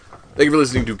Thank you for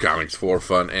listening to Comics for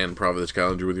Fun and Profit. This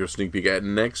calendar with your sneak peek at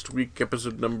next week,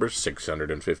 episode number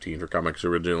 615 for comics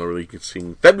originally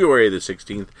releasing February the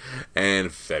 16th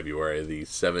and February the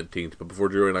 17th. But before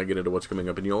Drew and I get into what's coming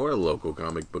up in your local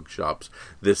comic book shops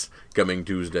this coming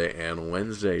Tuesday and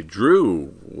Wednesday, Drew,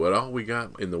 what all we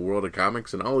got in the world of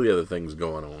comics and all the other things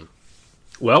going on?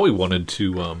 Well, we wanted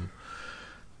to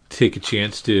take a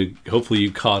chance to, hopefully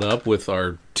you caught up with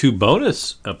our 2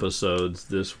 bonus episodes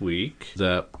this week,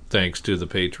 that thanks to the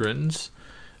patrons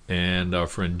and our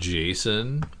friend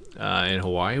Jason in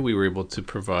Hawaii, we were able to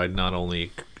provide not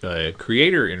only a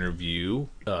creator interview,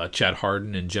 Chad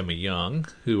Harden and Gemma Young,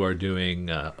 who are doing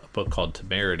a book called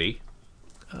Temerity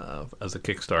as a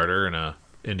Kickstarter and a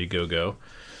Indiegogo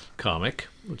comic,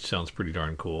 which sounds pretty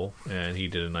darn cool, and he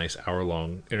did a nice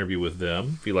hour-long interview with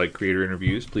them. If you like creator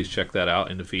interviews, please check that out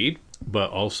in the feed.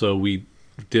 But also we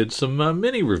did some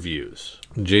mini reviews.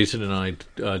 Jason and I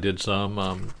did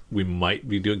some. We might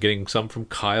be getting some from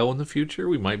Kyle in the future.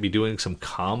 We might be doing some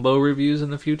combo reviews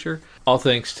in the future. All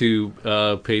thanks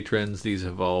to patrons. These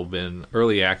have all been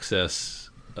early access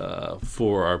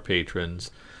for our patrons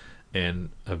and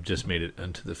have just made it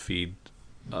into the feed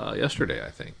yesterday, I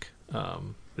think.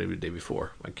 Maybe the day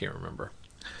before. I can't remember.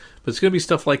 But it's going to be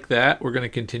stuff like that we're going to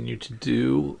continue to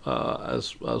do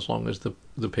as long as the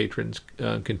patrons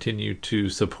continue to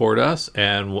support us.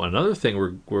 And another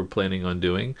thing we're planning on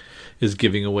doing is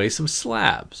giving away some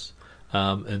slabs.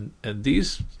 And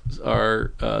these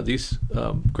are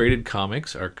graded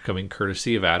comics are coming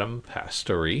courtesy of Adam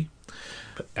Pastore.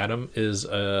 Adam is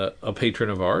a patron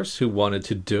of ours who wanted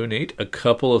to donate a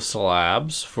couple of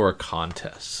slabs for a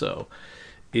contest. So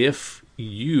if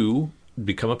you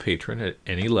become a patron at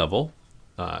any level,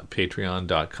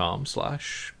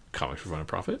 patreon.com/comics for fun and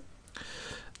profit.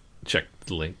 Check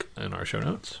the link in our show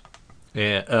notes.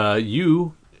 And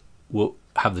you will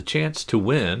have the chance to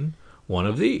win one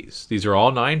of these. These are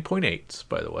all 9.8s,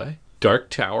 by the way.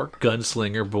 Dark Tower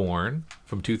Gunslinger Born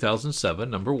from 2007,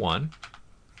 number 1,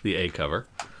 the A cover.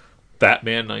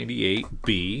 Batman 98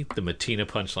 B, the Matina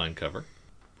Punchline cover.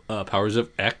 Powers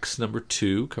of X, number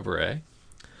 2, cover A.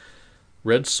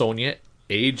 Red Sonja,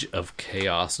 Age of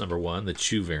Chaos, number 1, the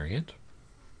Chew variant.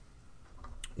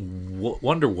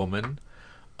 Wonder Woman,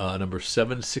 number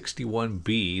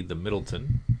 761B, the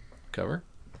Middleton cover.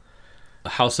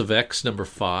 House of X, number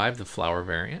 5, the Flower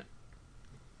variant.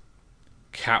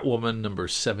 Catwoman, number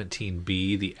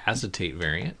 17B, the Acetate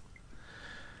variant.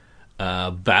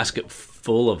 Basket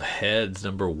Full of Heads,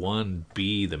 number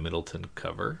 1B, the Middleton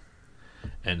cover.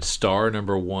 And Star,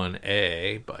 number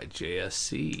 1A, by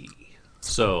JSC.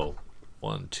 So,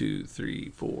 1, 2, 3,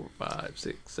 4, 5,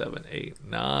 6, 7, 8,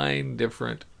 9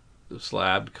 different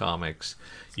slabbed comics.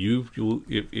 If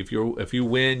you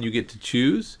win, you get to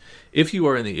choose. If you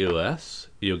are in the U.S.,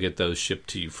 you'll get those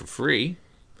shipped to you for free.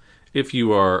 If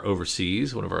you are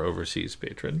overseas, one of our overseas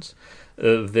patrons,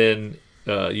 then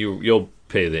you'll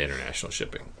pay the international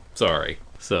shipping. Sorry.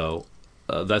 So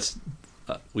that's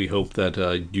we hope that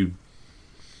you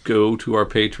go to our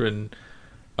Patreon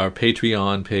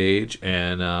page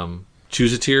and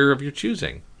choose a tier of your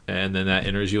choosing, and then that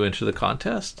enters you into the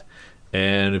contest.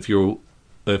 And if you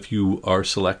are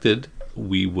selected,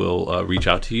 we will reach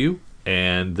out to you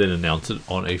and then announce it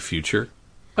on a future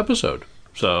episode.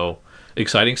 So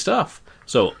exciting stuff.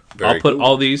 So I'll put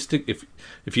all these to, if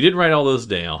you didn't write all those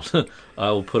down,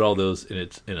 I will put all those in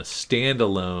a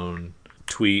standalone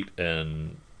tweet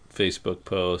and Facebook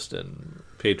post and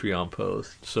Patreon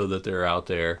post so that they're out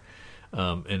there.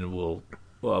 And we'll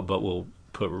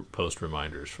post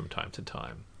reminders from time to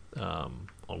time on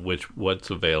what's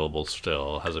available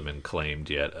still hasn't been claimed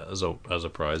yet as a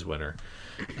prize winner.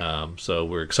 So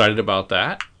we're excited about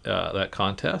that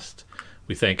contest.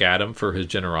 We thank Adam for his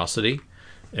generosity,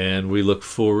 and we look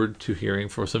forward to hearing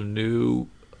from some new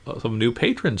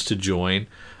patrons to join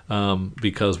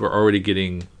because we're already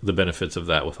getting the benefits of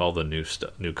that with all the new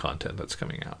content that's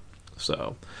coming out.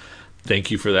 So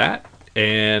thank you for that.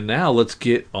 And now let's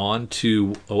get on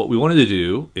to what we wanted to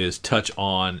do is touch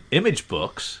on Image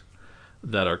books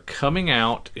that are coming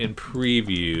out in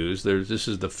previews. This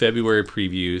is the February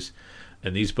previews,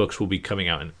 and these books will be coming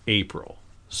out in April.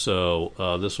 So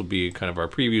this will be kind of our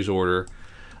previews order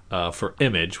for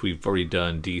Image. We've already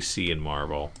done DC and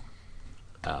Marvel.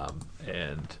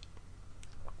 And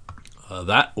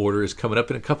that order is coming up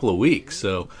in a couple of weeks.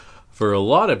 So for a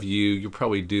lot of you, you're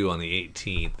probably due on the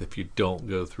 18th if you don't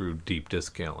go through deep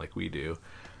discount like we do.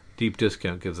 Deep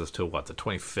discount gives us to, the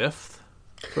 25th?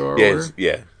 For our order?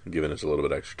 Yeah, giving us a little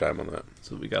bit extra time on that.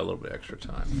 So we got a little bit extra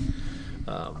time.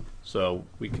 So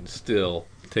we can still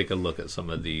take a look at some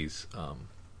of these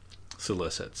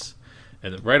solicits.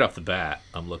 And right off the bat,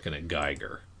 I'm looking at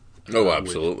Geiger. Oh,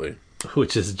 absolutely.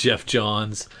 Which is Jeff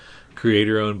Johns'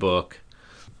 creator-owned book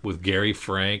with Gary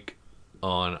Frank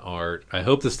on art. I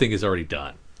hope this thing is already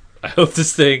done. I hope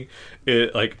this thing,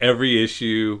 like every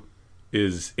issue,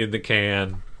 is in the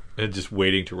can and just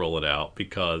waiting to roll it out,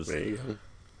 because There you go.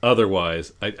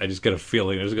 otherwise, I just get a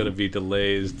feeling there's going to be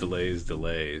delays.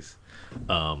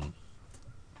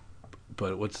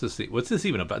 But what's this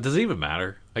even about? Does it even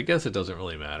matter? I guess it doesn't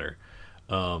really matter.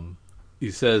 He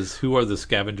says, "Who are the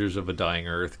scavengers of a dying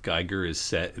Earth?" Geiger is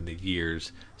set in the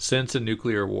years since a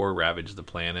nuclear war ravaged the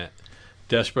planet.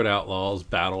 Desperate outlaws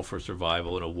battle for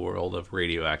survival in a world of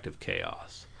radioactive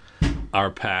chaos. Our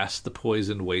past, the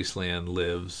poisoned wasteland,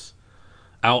 lives.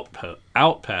 Out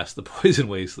past the poison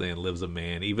wasteland lives a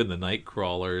man even the night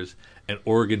crawlers and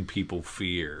Oregon people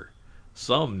fear.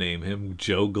 Some name him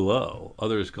Joe Glow.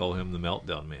 Others call him the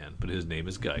Meltdown Man, but his name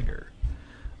is Geiger.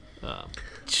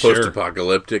 Sure.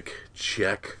 Post-apocalyptic,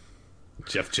 check.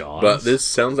 Jeff Johns. But this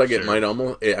sounds like it Sure. might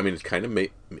almost... I mean, it's kind of...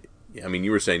 I mean,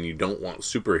 you were saying you don't want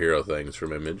superhero things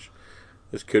from Image.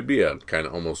 This could be a kind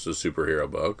of almost a superhero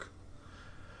book.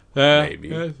 Maybe.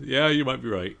 Yeah, you might be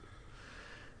right.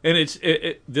 And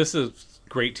this is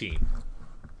great team.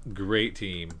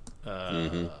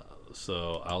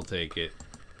 So I'll take it.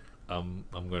 I'm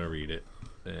going to read it,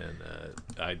 and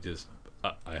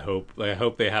I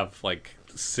hope they have like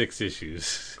 6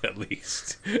 issues at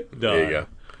least done. There you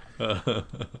go.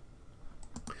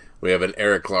 We have an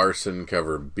Eric Larson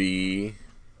cover B.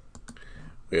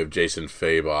 We have Jason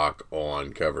Fabok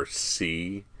on cover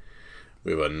C.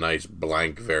 We have a nice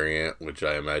blank variant, which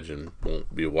I imagine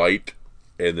won't be white.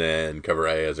 And then cover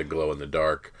A has a glow in the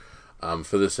dark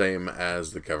for the same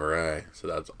as the cover A. So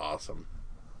that's awesome.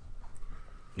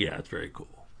 Yeah, it's very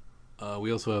cool.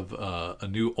 We also have a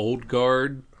new Old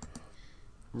Guard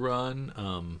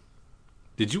run.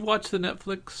 Did you watch the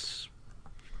Netflix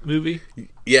movie?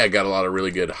 Yeah, got a lot of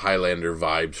really good Highlander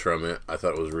vibes from it. I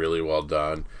thought it was really well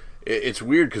done. It's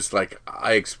weird because, like,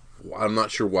 I'm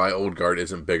not sure why Old Guard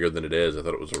isn't bigger than it is. I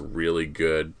thought it was a really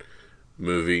good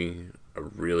movie, a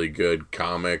really good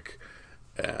comic.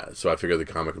 So I figured the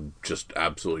comic would just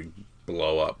absolutely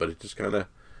blow up, but it just kind of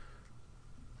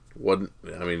wasn't.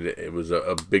 I mean, it was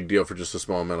a big deal for just a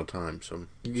small amount of time. So I'm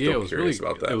still It was curious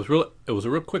really about that. It was a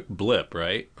real quick blip,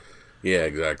 right? Yeah,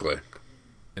 exactly.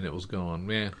 And it was going,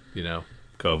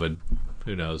 COVID.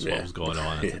 Who knows what was going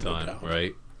on at the no time, doubt.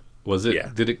 right? Was it? Yeah.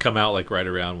 Did it come out like right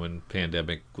around when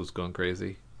pandemic was going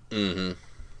crazy? Mm-hmm.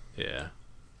 Yeah.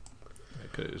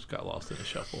 It could have just got lost in the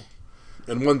shuffle.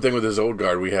 And one thing with this Old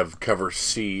Guard, we have cover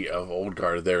C of Old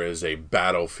Guard. There is a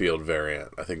battlefield variant.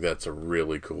 I think that's a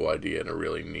really cool idea and a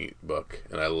really neat book.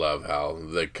 And I love how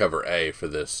the cover A for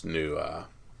this new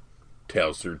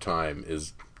Tales Through Time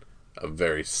is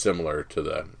very similar to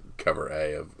the cover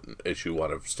A of issue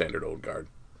 1 of Standard Old Guard.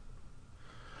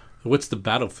 What's the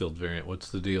battlefield variant?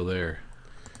 What's the deal there?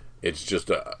 It's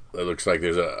just it looks like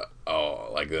there's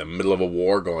like the middle of a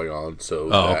war going on,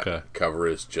 so okay. cover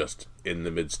is just in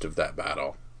the midst of that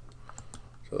battle.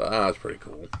 So that's pretty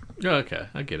cool. Yeah, okay,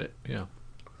 I get it. Yeah.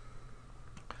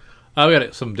 We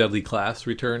got some Deadly Class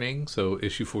returning, so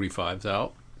issue 45's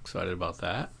out. Excited about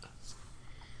that.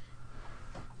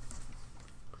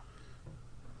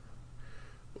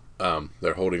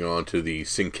 They're holding on to the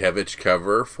Sienkiewicz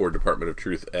cover for Department of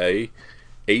Truth A,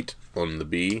 8 on the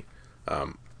B.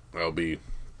 I'll be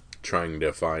trying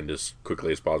to find as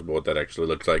quickly as possible what that actually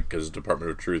looks like, because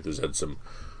Department of Truth has had some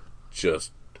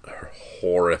just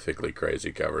horrifically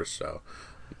crazy covers, so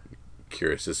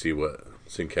curious to see what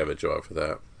Sienkiewicz will have for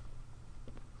that.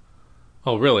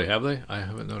 Oh, really? Have they? I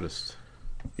haven't noticed.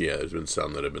 Yeah, there's been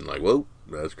some that have been like, whoa,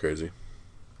 that's crazy.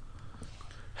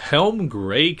 Helm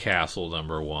Greycastle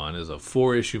 #1 is a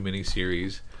 4-issue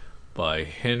miniseries by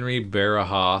Henry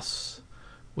Barajas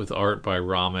with art by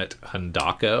Ramit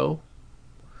Handako.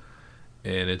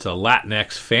 And it's a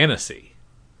Latinx fantasy.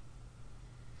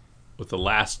 With the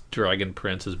last dragon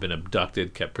prince has been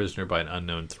abducted, kept prisoner by an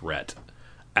unknown threat,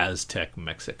 Aztec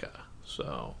Mexica.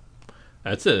 So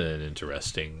that's an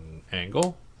interesting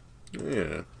angle.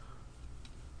 Yeah.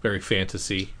 Very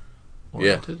fantasy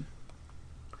oriented. Yeah.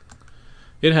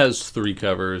 It has 3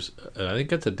 covers. I think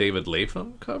that's a David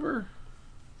Lapham cover.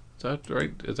 Is that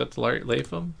right? Is that the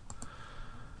Lapham?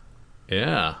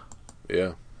 Yeah.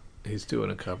 Yeah. He's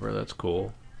doing a cover. That's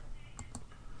cool.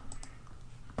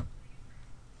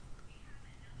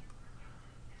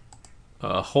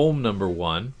 Home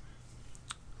 #1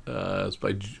 is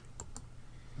by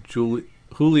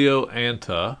Julio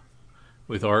Anta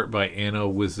with art by Anna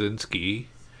Wizinski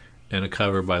and a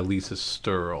cover by Lisa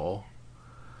Sturl.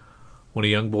 When a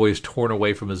young boy is torn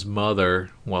away from his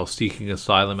mother while seeking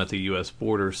asylum at the U.S.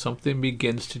 border, something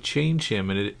begins to change him,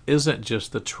 and it isn't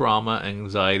just the trauma,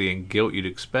 anxiety, and guilt you'd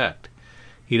expect.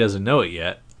 He doesn't know it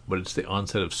yet, but it's the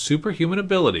onset of superhuman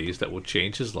abilities that will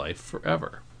change his life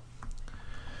forever.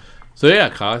 So yeah,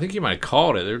 Kyle, I think you might have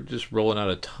called it. They're just rolling out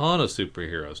a ton of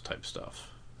superheroes type stuff.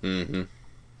 Mm-hmm.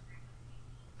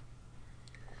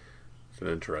 It's an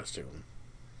interesting one.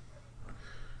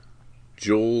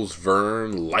 Jules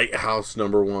Verne, Lighthouse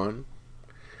 #1.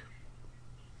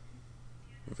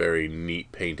 Very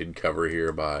neat painted cover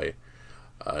here by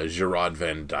Gerard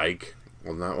Van Dyke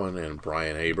on that one, and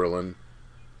Brian Haberlin.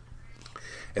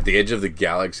 At the edge of the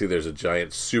galaxy, there's a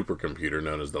giant supercomputer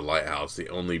known as the Lighthouse, the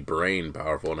only brain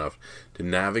powerful enough to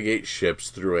navigate ships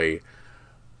through a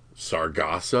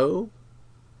Sargasso?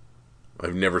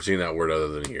 I've never seen that word other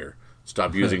than here.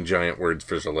 Stop using giant words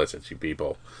for solicits, you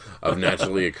people. Of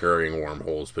naturally occurring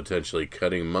wormholes, potentially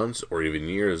cutting months or even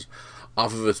years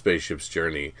off of a spaceship's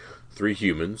journey. 3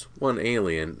 humans, 1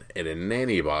 alien, and a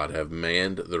nanny-bot have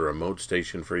manned the remote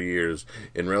station for years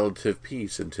in relative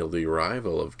peace until the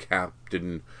arrival of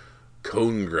Captain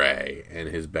Conegray and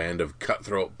his band of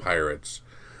cutthroat pirates,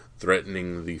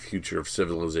 threatening the future of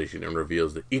civilization, and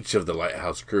reveals that each of the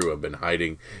Lighthouse crew have been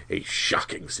hiding a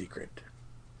shocking secret.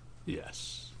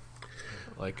 Yes.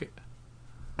 I like it.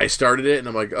 I started it, and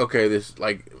I'm like, okay, this,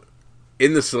 like,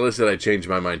 in the solicit, I changed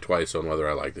my mind twice on whether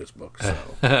I like this book,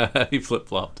 so. He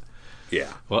flip-flopped.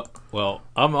 Yeah. Well,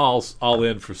 I'm all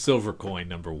in for Silver Coin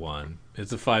 #1.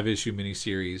 It's a 5-issue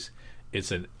miniseries.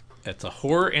 It's a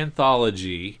horror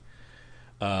anthology.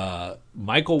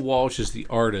 Michael Walsh is the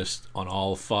artist on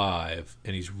all 5,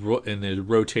 and they're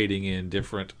rotating in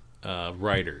different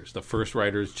writers. The first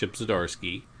writer is Chip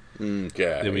Zdarsky.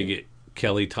 Okay. Then we get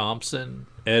Kelly Thompson,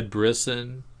 Ed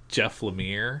Brisson, Jeff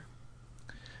Lemire.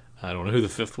 I don't know who the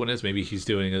 5th one is. Maybe he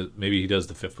does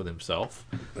the 5th one himself.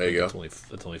 There you go.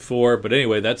 It's only 4, but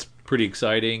anyway, that's pretty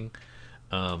exciting.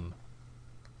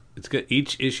 It's good.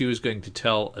 Each issue is going to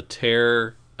tell a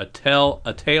tale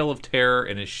of terror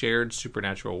in a shared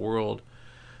supernatural world.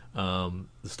 The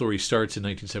story starts in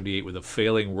 1978 with a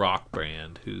failing rock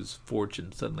band whose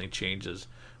fortune suddenly changes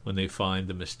when they find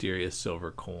the mysterious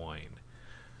silver coin.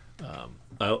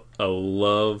 I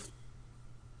love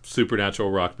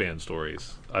supernatural rock band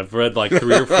stories. I've read like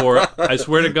 3 or 4. I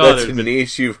swear to God, that's a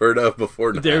niche you've heard of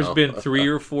before now. There's been 3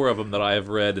 or 4 of them that I have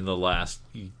read in the last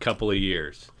couple of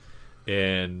years.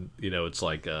 And, it's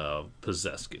like a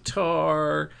possessed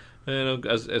guitar,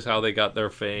 as how they got their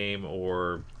fame,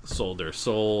 or sold their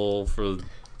soul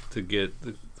to get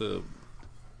the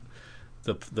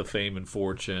fame and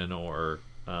fortune, or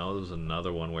there was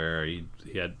another one where he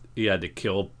had to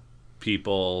kill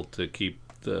people to keep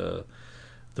the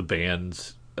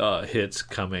band's hits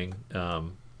coming.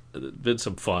 Been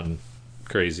some fun,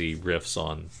 crazy riffs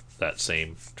on that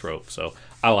same trope, so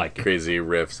I like it. Crazy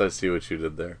riffs. I see what you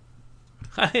did there.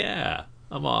 Yeah,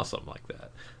 I'm awesome like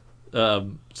that.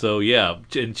 So yeah,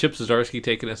 and Chip Zdarsky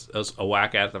taking us a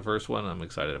whack at the first one. I'm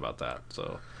excited about that.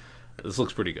 So this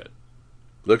looks pretty good.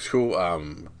 Looks cool.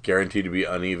 Guaranteed to be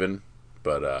uneven,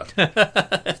 but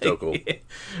still cool. Yeah.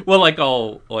 Well, like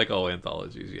all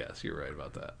anthologies, yes, you're right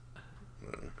about that.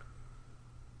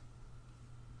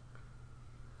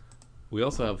 We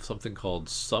also have something called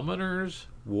Summoner's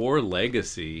War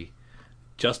Legacy.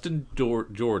 Justin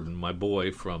Jordan, my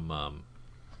boy from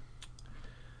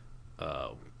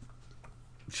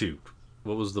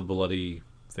what was the bloody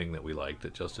thing that we liked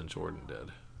that Justin Jordan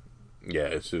did? Yeah,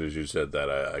 as soon as you said that,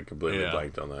 I completely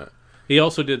blanked on that. He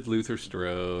also did Luther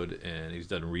Strode, and he's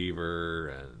done Reaver,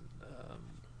 and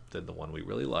did the one we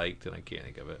really liked, and I can't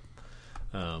think of it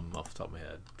off the top of my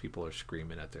head. People are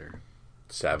screaming at their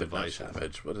Savage.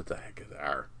 What the heck is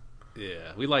that?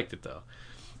 Yeah, we liked it though.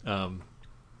 And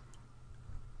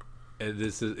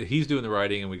he's doing the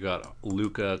writing, and we got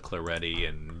Luca Claretti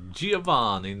and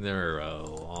Giovanni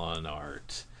Nero on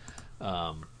art.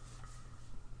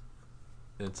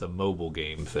 It's a mobile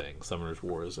game thing. Summoner's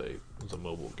War is a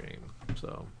mobile game,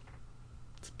 so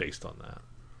it's based on that,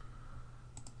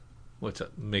 which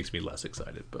makes me less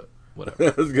excited, but whatever.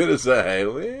 I was gonna say,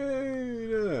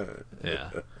 yeah.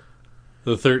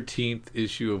 The 13th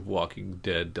issue of Walking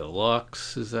Dead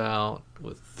Deluxe is out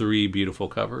with 3 beautiful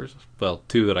covers. Well,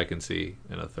 2 that I can see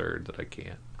and a 3rd that I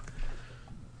can't,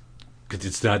 because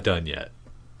it's not done yet.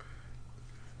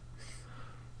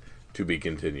 To be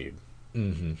continued.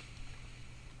 Mm-hmm.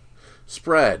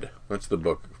 Spread. That's the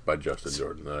book by Justin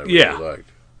Jordan that I really liked.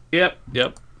 Yep.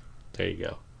 There you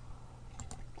go.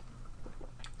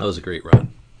 That was a great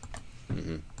run.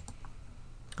 Mm-hmm.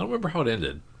 I don't remember how it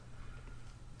ended.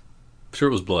 I'm sure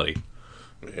it was bloody.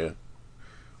 Yeah.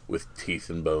 with teeth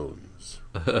and bones.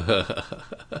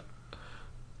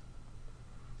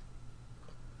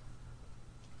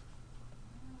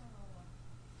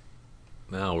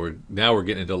 Now we're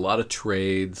getting into a lot of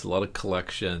trades, a lot of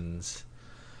collections.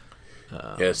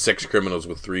 Yeah, sex criminals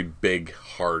with 3 big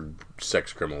hard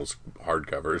sex criminals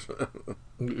hardcovers.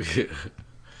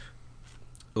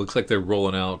 Looks like they're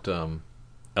rolling out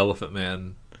Elephant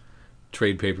Man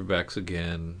trade paperbacks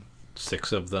again.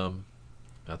 6 of them.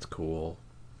 That's cool.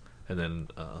 And then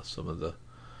some of the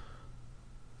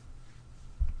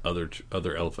other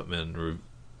Elephant Man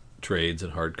trades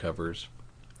and hardcovers.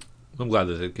 I'm glad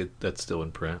that that's still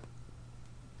in print.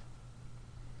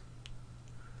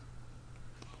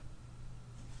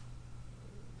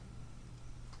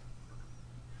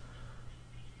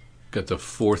 Got the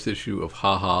 4th issue of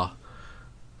Haha,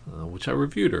 which I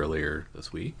reviewed earlier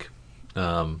this week.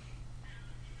 Not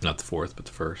the 4th, but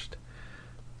the 1st.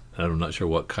 I'm not sure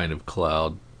what kind of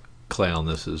clown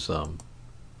this is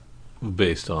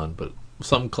based on, but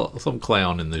some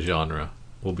clown in the genre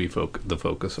will be the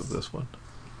focus of this one.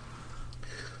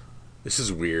 This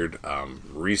is weird.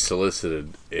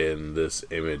 Resolicited in this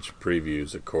Image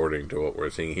previews, according to what we're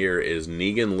seeing here, is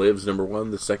Negan Lives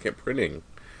 #1, the second printing,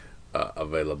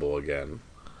 available again.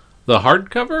 The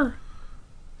hardcover?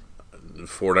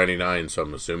 $4.99, so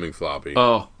I'm assuming floppy.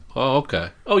 Oh, okay.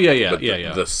 Oh, yeah. But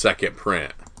the second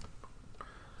print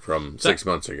from 6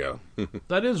 months ago.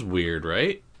 That is weird,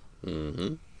 right?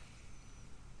 Mm-hmm.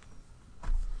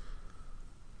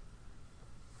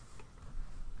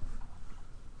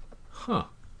 Huh.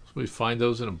 So we find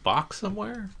those in a box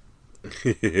somewhere?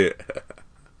 Yeah.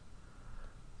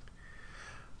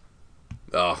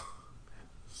 Oh.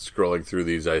 Scrolling through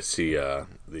these, I see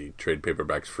the trade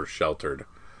paperbacks for Sheltered.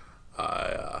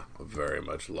 I very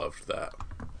much loved that.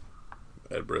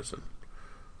 Ed Brisson.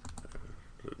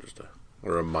 Just a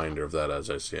reminder of that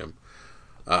as I see him.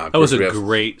 That was a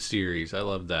great series. I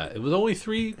loved that. It was only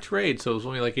 3 trades, so it was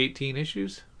only like 18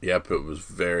 issues. Yep, it was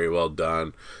very well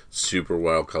done. Super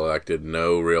well collected.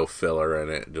 No real filler in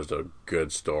it. Just a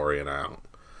good story and out.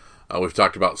 We've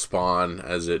talked about Spawn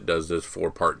as it does this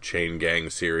 4-part Chain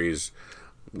Gang series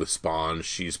with Spawn,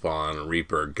 She-Spawn,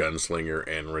 Reaper, Gunslinger,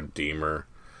 and Redeemer.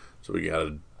 So we got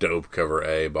a dope cover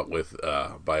A, but with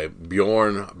by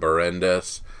Bjorn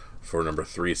Berendes for number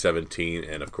 317,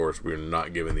 and of course we're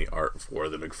not given the art for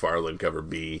the McFarlane cover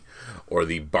B or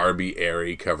the Barbie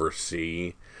Airy cover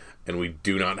C, and we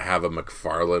do not have a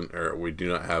McFarlane, or we do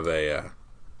not have a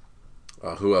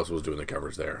who else was doing the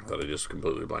covers there that I just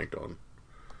completely blanked on.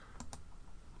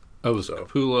 Oh, it was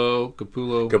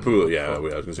Capullo. Yeah, I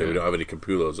was going to say we don't have any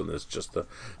Capullos on this, just the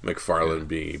McFarlane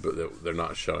B, but they're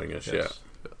not showing us yet.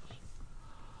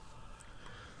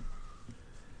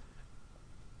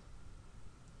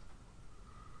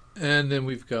 And then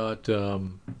we've got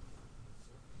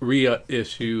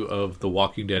reissue of the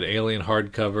Walking Dead Alien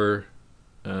hardcover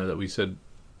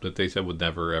that they said would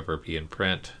never ever be in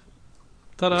print.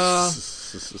 Ta-da!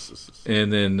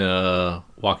 And then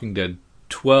Walking Dead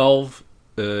 12,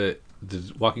 the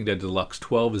Walking Dead Deluxe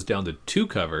 12 is down to 2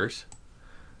 covers,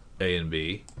 A and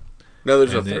B. No,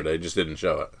 there's a third. I just didn't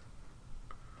show it.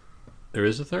 There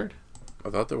is a third?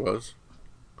 I thought there was.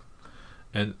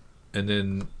 And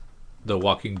then the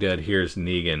Walking Dead Here's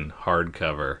Negan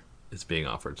hardcover is being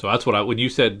offered. So that's what when you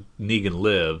said Negan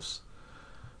Lives,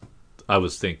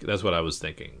 that's what I was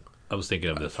thinking. I was thinking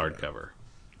of this hardcover.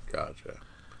 Gotcha.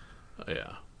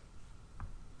 Yeah.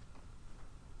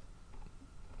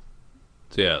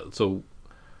 So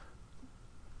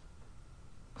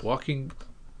Walking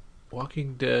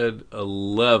Dead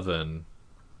 11,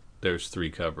 there's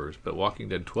 3 covers, but Walking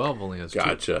Dead 12 only has 2.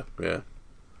 Gotcha. Yeah.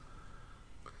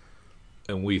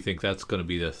 And we think that's going to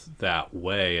be that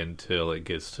way until it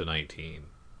gets to 19,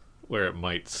 where it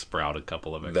might sprout a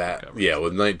couple of extra covers. Yeah,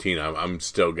 with 19, I'm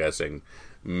still guessing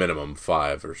minimum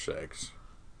 5 or 6.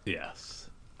 Yes.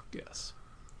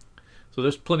 So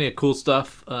there's plenty of cool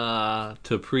stuff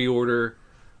to pre-order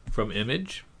from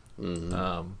Image.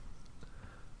 Mm-hmm.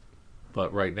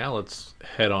 But right now, let's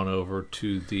head on over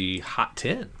to the Hot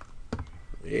 10.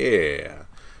 Yeah.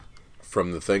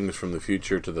 From the things from the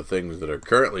future to the things that are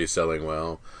currently selling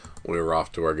well, we were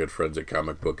off to our good friends at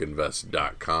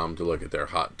comicbookinvest.com to look at their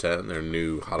Hot 10, their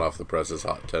new hot off the presses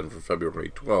Hot 10 for February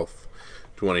 12th,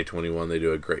 2021. They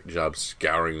do a great job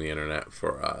scouring the internet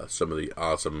for some of the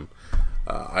awesome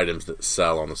items that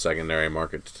sell on the secondary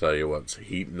market to tell you what's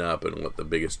heating up and what the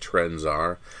biggest trends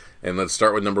are. And let's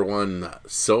start with number 1,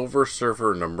 Silver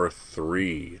Surfer number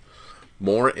 3.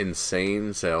 More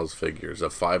insane sales figures. A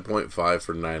 5.5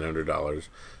 for $900,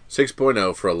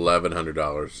 6.0 for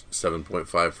 $1,100,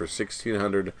 7.5 for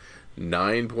 $1,600,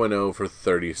 9.0 for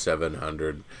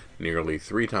 3,700, nearly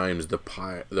 3 times the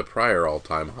prior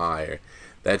all-time high.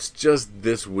 That's just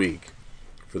this week.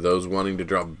 For those wanting to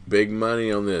drop big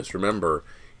money on this, remember,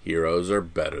 heroes are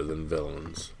better than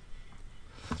villains.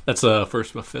 That's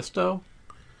first Mephisto?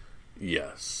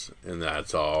 Yes, and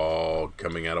that's all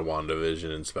coming out of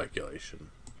WandaVision and speculation.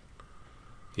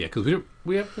 Yeah, because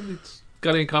we haven't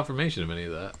got any confirmation of any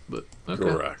of that. But okay.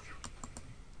 Correct.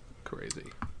 Crazy.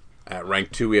 At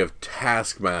rank 2, we have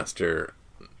Taskmaster,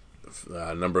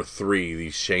 number 3,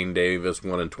 the Shane Davis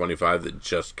 1 in 25 that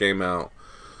just came out.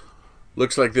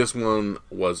 Looks like this one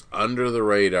was under the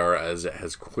radar as it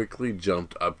has quickly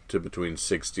jumped up to between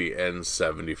 $60 and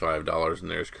 $75,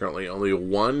 and there's currently only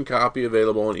one copy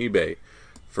available on eBay.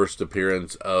 First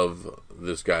appearance of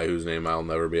this guy whose name I'll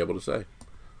never be able to say.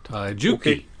 Daijuki.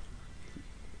 Okay.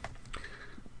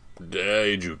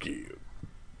 Daijuki.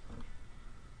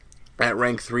 At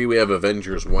rank 3, we have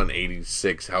Avengers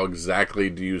 186. How exactly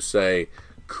do you say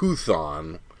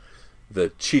Kuthon, the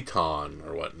Cheeton,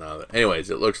 or whatnot?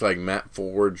 Anyways, it looks like Matt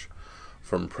Forge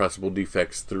from Pressable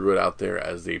Defects threw it out there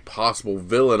as the possible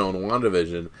villain on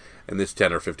WandaVision, and this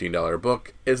 $10 or $15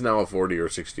 book is now a $40 or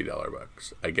 $60 book.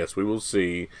 I guess we will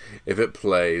see if it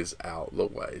plays out the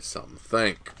way some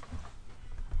think.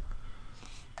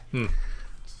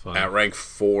 At rank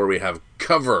 4, we have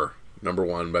Cover, number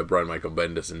 1 by Brian Michael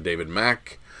Bendis and David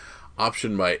Mack,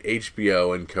 optioned by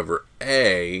HBO, and cover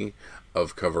A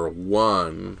of cover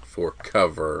 1 for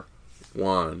cover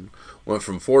 1 went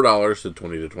from $4 to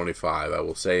 $20 to $25. I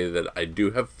will say that I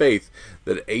do have faith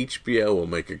that HBO will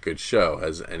make a good show.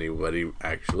 Has anybody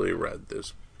actually read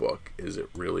this book? Is it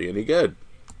really any good?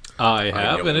 I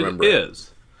have, and it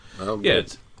is. Well, yeah,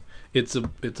 it's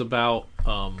about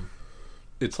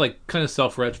it's like kind of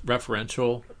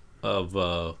self-referential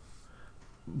of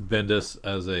Bendis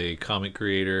as a comic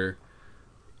creator,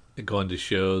 going to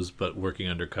shows, but working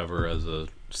undercover as a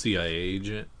CIA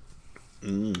agent.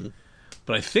 Mm.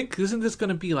 But I think, isn't this going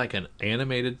to be like an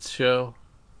animated show?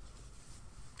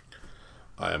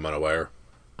 I am unaware.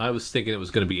 I was thinking it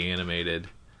was going to be animated,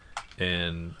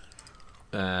 and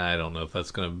I don't know if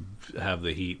that's going to have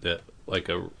the heat that like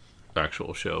a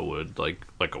actual show would, like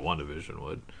a WandaVision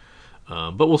would.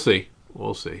 But we'll see.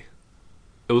 We'll see.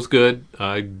 It was good.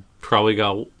 I probably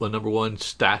got the number 1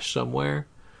 stashed somewhere.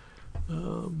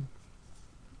 I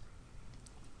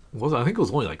think it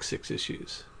was only like 6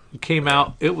 issues. It came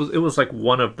out. It was like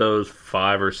one of those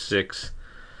 5 or 6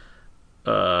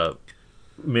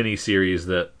 miniseries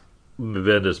that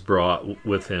Bendis brought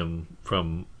with him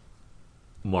from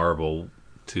Marvel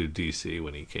to DC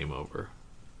when he came over.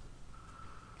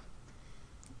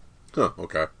 Huh,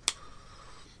 okay.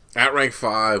 At rank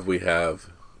 5, we have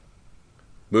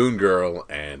Moon Girl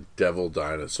and Devil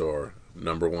Dinosaur,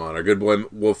 number 1. Our good boy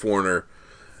Wolf Warner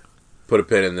put a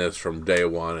pin in this from day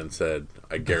 1 and said,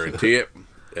 I guarantee it.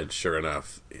 And sure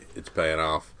enough, it's paying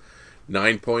off.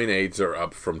 9.8s are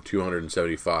up from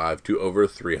 275 to over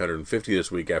 350 this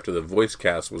week after the voice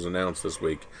cast was announced this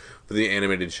week for the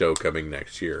animated show coming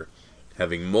next year.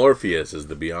 Having Morpheus as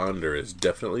the Beyonder is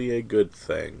definitely a good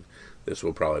thing. This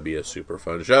will probably be a super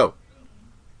fun show.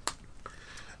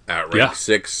 At rank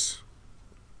 6,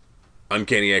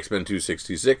 Uncanny X-Men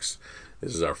 266.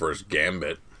 This is our first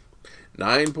Gambit.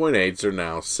 9.8s are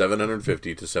now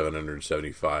 $750 to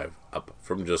 $775, up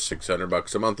from just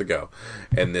 $600 a month ago.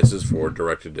 And this is for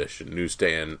direct edition.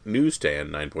 Newsstand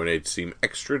 9.8s seem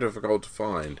extra difficult to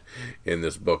find in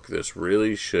this book. This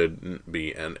really shouldn't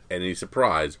be any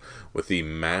surprise with the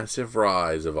massive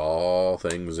rise of all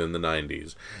things in the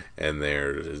 90s. And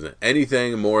there isn't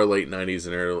anything more late 90s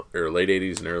and or late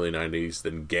 80s and early 90s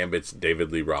than Gambit's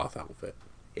David Lee Roth outfit.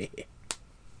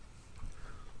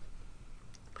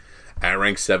 At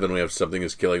rank 7, we have Something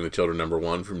is Killing the Children, number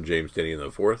 1 from James Tynion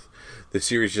IV. The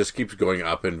series just keeps going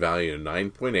up in value.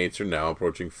 9.8s are now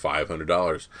approaching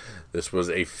 $500. This was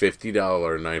a $50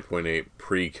 9.8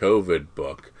 pre-COVID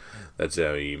book. That's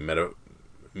a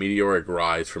meteoric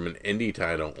rise from an indie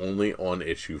title only on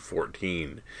issue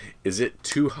 14. Is it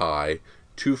too high,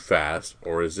 too fast,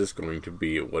 or is this going to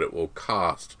be what it will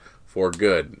cost for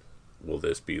good? Will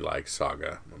this be like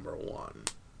Saga number 1?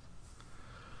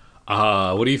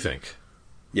 What do you think?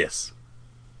 Yes.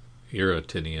 You're a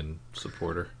Tynion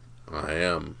supporter. I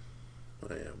am.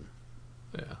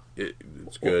 Yeah.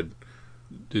 It's good.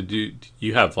 Did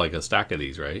you have like a stack of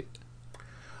these, right?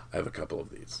 I have a couple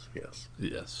of these, yes.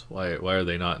 Yes. Why are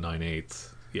they not 9/8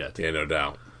 yet? Yeah, no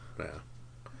doubt. Yeah.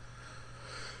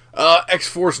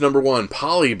 X-Force number 1,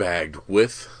 polybagged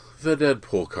with The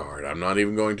Deadpool card. I'm not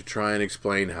even going to try and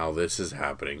explain how this is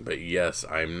happening, but yes,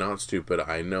 I'm not stupid.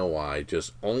 I know why.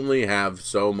 Just only have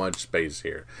so much space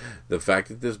here. The fact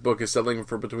that this book is selling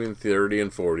for between 30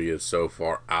 and 40 is so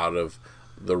far out of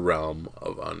the realm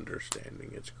of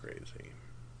understanding. It's crazy.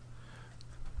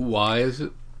 Why is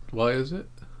it? Why is it?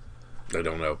 I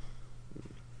don't know.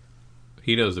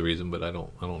 He knows the reason, but I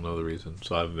don't know the reason,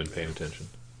 so I haven't been paying attention.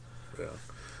 Yeah.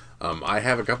 I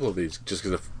have a couple of these just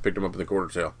because I picked them up in the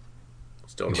quarter sale.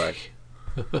 Still in the bag.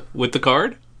 With the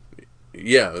card?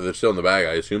 Yeah, they're still in the bag.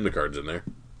 I assume the card's in there.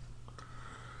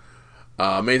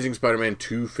 Amazing Spider-Man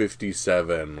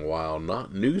 257. While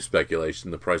not new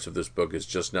speculation, the price of this book is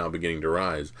just now beginning to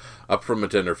rise. Up from a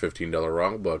tender $15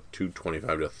 raw book to $25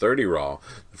 to $30 raw.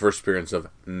 The first appearance of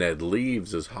Ned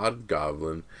Leeds as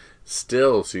Hobgoblin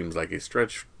still seems like a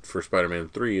stretch for Spider-Man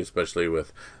 3, especially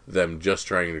with them just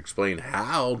trying to explain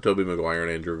how Tobey Maguire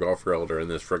and Andrew Garfield are in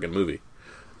this friggin' movie.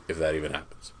 If that even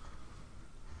happens.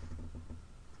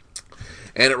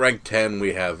 And at rank 10,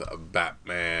 we have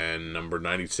Batman number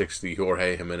 96, the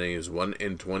Jorge Jimenez 1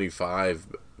 in 25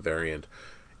 variant.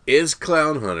 Is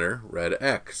Clown Hunter Red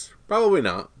X? Probably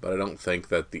not, but I don't think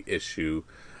that's the issue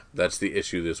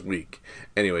this week.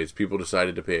 Anyways, people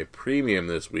decided to pay a premium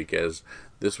this week as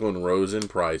this one rose in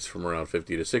price from around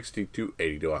 50 to 60 to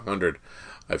 80 to 100.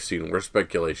 I've seen worse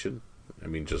speculation. I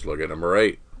mean, just look at number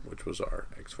 8, which was our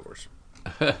X-Force.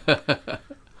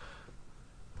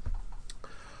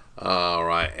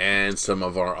 Alright, and some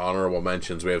of our honorable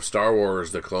mentions. We have Star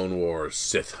Wars, The Clone Wars,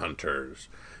 Sith Hunters.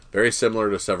 Very similar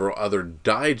to several other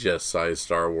digest-sized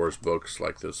Star Wars books,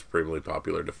 like the supremely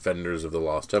popular Defenders of the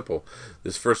Lost Temple.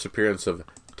 This first appearance of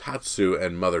Tatsu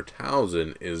and Mother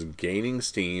Talzin is gaining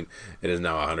steam and is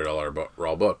now a $100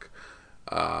 raw book.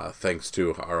 Thanks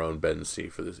to our own Ben C.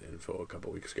 for this info a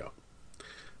couple weeks ago.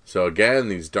 So again,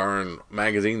 these darn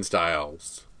magazine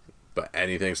styles, but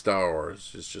anything Star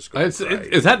Wars is just going crazy.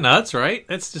 Is that nuts, right?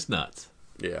 That's just nuts.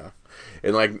 Yeah.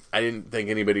 And like, I didn't think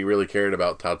anybody really cared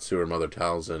about Tatsu or Mother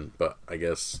Talzin, but I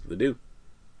guess they do.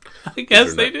 I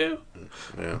guess they do.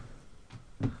 Yeah.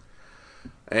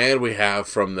 And we have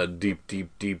from the deep, deep,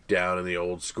 deep down in the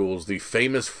old schools, the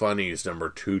Famous Funnies number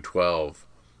 212.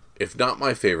 If not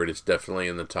my favorite, it's definitely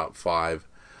in the top 5.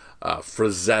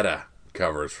 Frazetta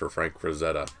covers for Frank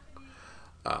Frazetta.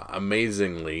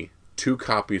 Amazingly, 2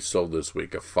 copies sold this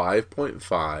week. A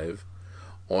 5.5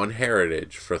 on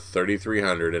Heritage for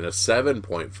 $3,300 and a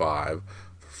 7.5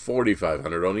 for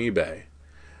 $4,500 on eBay.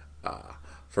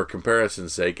 For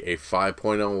comparison's sake, a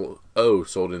 5.0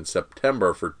 sold in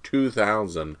September for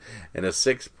 $2,000 and a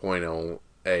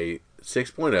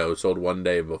 6.0 sold one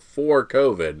day before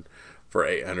COVID for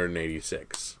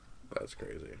 $886. That's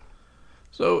crazy.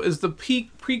 So is the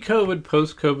pre-COVID,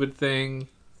 post-COVID thing?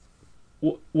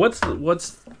 What's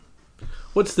the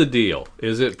deal?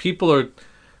 Is it people are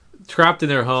trapped in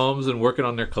their homes and working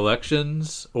on their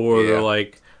collections, or they're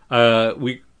like,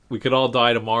 we could all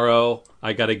die tomorrow.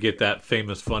 I got to get that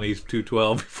Famous Funnies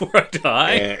 212 before I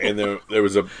die. And there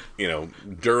was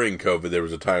during COVID, there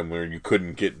was a time where you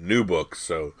couldn't get new books,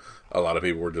 so a lot of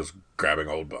people were just grabbing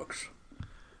old books.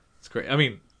 It's great. I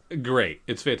mean, great.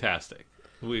 It's fantastic.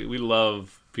 We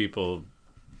love people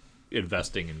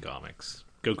investing in comics.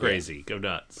 Go crazy. Go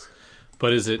nuts.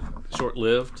 But is it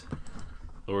short-lived,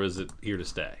 or is it here to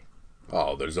stay?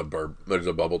 Oh, there's a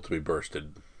bubble to be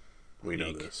bursted. We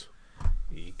know this.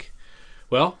 Eek.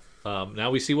 Well,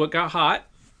 now we see what got hot.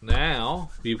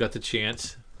 Now you've got the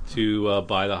chance to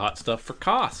buy the hot stuff for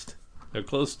cost. They're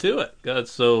close to it. Good.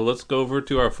 So let's go over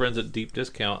to our friends at Deep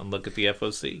Discount and look at the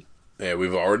FOC. Yeah,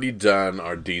 we've already done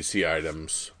our DC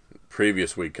items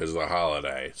previous week because of the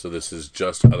holiday. So this is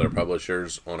just other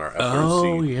publishers on our FOC.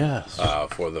 Oh, yes.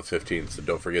 For the 15th. So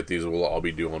don't forget, these will all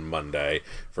be due on Monday.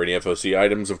 For any FOC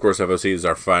items, of course, FOC is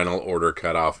our final order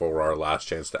cutoff or our last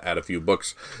chance to add a few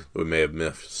books that we may have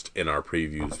missed in our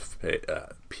previews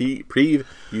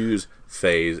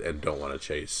phase and don't want to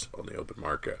chase on the open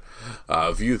market.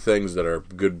 A few things that our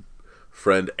good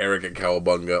friend Eric at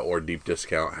Cowabunga or Deep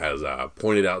Discount has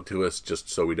pointed out to us just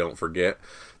so we don't forget.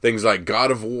 Things like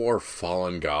God of War,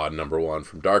 Fallen God, #1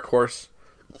 from Dark Horse.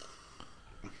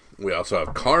 We also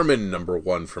have Carmen,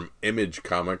 #1 from Image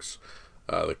Comics.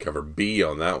 The cover B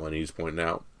on that one, he's pointing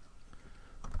out.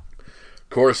 Of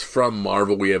course, from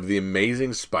Marvel, we have the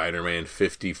Amazing Spider-Man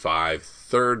 55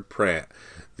 third print.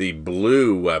 The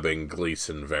blue webbing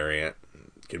Gleason variant.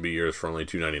 Can be yours for only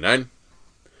 $2.99.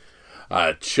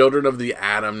 Children of the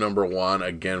Atom, #1,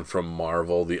 again from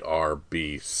Marvel, the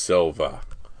R.B. Silva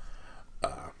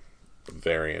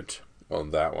variant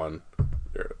on that one.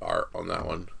 There's art on that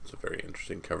one. It's a very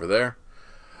interesting cover there.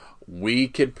 we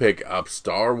could pick up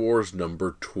Star Wars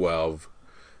number 12,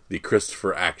 the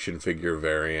Christopher action figure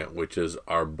variant, which is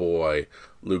our boy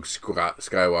Luke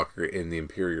Skywalker in the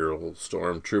Imperial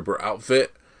Stormtrooper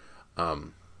outfit.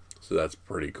 So that's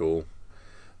pretty cool.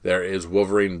 There is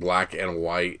Wolverine Black,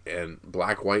 White, and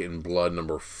Blood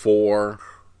number 4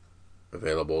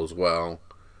 available as well.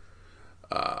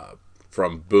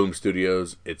 From Boom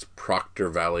Studios, it's Proctor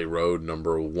Valley Road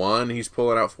number 1. He's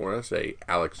pulling out for us a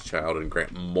Alex Child and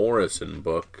Grant Morrison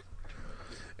book.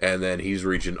 And then he's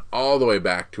reaching all the way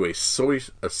back to a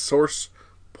Source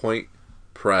Point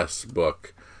Press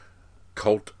book,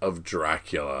 Cult of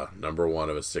Dracula, number 1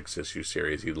 of a 6-issue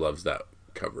series. He loves that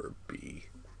cover B.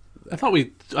 I thought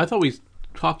we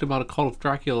talked about a Cult of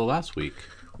Dracula last week.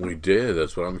 We did.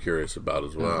 That's what I'm curious about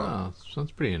as well. Oh,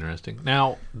 sounds pretty interesting.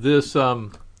 Now, this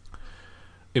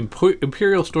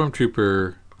Imperial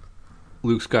Stormtrooper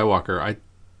Luke Skywalker,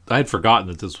 I had forgotten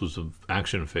that this was an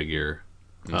action figure.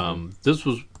 This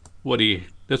was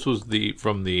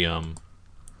from the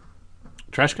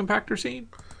trash compactor scene.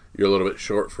 You're a little bit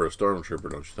short for a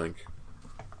stormtrooper, don't you think?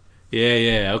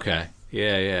 Yeah, okay.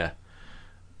 Yeah.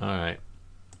 All right.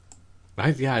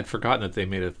 I'd forgotten that they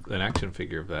made an action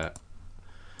figure of that.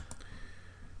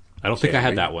 I don't think I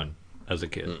had that one as a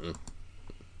kid. Mm-mm.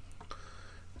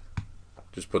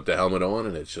 Just put the helmet on,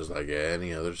 and it's just like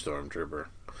any other stormtrooper.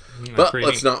 But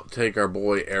let's not take our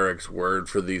boy Eric's word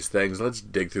for these things. Let's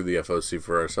dig through the FOC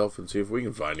for ourselves and see if we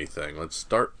can find anything. Let's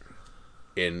start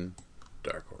in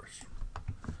Dark Horse.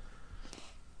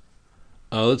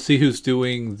 Let's see who's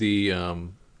doing the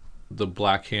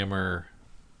Black Hammer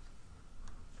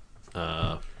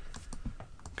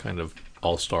kind of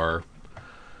all-star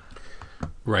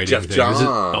writing Jeff thing. Johns.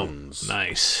 Oh,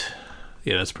 nice.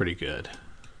 Yeah, that's pretty good.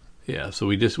 Yeah, so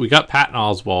we got Patton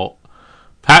Oswalt.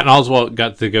 Patton Oswalt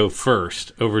got to go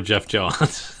first over Jeff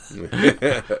Johns.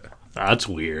 That's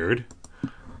weird.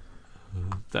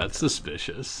 That's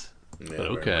suspicious. Yeah, but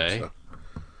okay. So.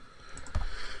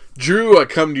 Drew, I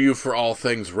come to you for all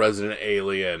things Resident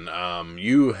Alien.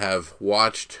 You have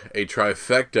watched a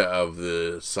trifecta of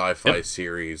the sci-fi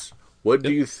series. What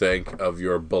do you think of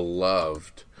your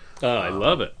beloved? I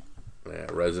love it. Yeah,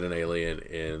 Resident Alien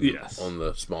on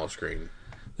the small screen.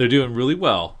 They're doing really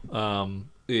well.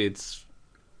 It's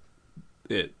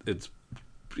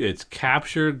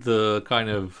captured the kind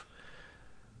of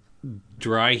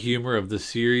dry humor of the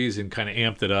series and kind of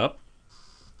amped it up,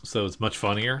 so it's much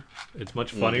funnier. It's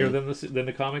much funnier than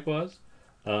the comic was.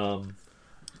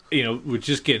 We're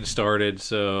just getting started,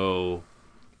 so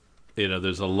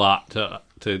there's a lot to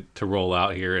roll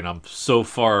out here, and I'm so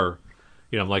far,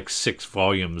 I'm like 6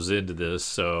 volumes into this,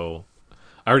 so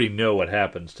I already know what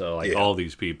happens to all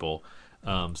these people.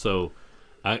 So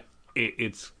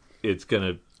it's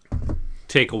gonna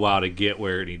take a while to get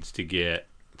where it needs to get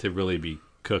to really be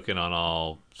cooking on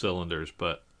all cylinders.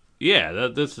 But yeah,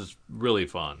 this is really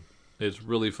fun. It's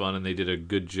really fun, and they did a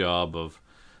good job of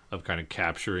kind of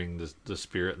capturing the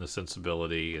spirit and the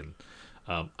sensibility. And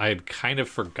I had kind of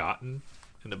forgotten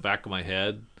in the back of my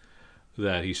head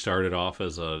that he started off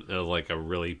as a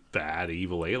really bad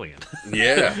evil alien.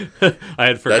 Yeah, I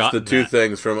had forgotten. That's the two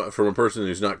things from a person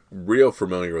who's not real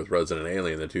familiar with Resident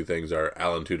Alien. The two things are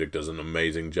Alan Tudyk does an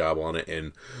amazing job on it,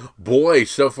 and boy,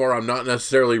 so far I'm not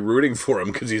necessarily rooting for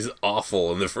him because he's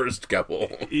awful in the first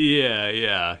couple.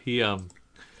 Yeah. He and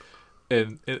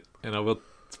I will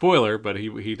spoiler, but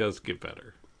he does get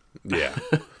better. Yeah.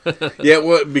 Yeah,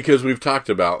 well, because we've talked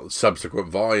about subsequent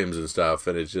volumes and stuff,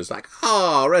 and it's just like,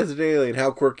 Resident Alien, how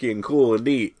quirky and cool and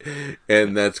neat.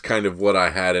 And that's kind of what I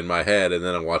had in my head, and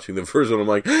then I'm watching the first one, I'm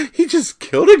like, he just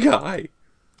killed a guy.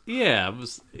 Yeah,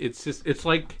 it's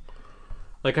like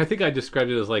I think I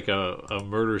described it as like a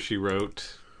Murder, She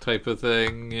Wrote type of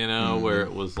thing, where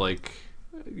it was like,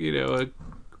 there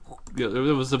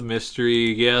was a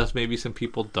mystery, yes, maybe some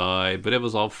people died, but it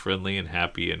was all friendly and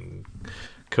happy and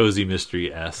cozy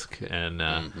mystery-esque, and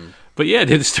but yeah, it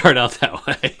didn't start out that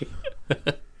way.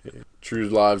 True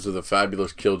Lives of the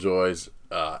Fabulous Killjoys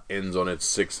ends on its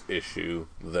 6th issue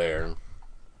there,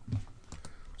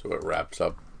 so it wraps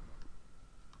up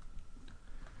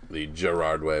the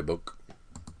Gerard Way book.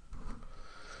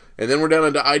 And then we're down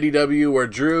into IDW, where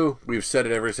Drew, we've said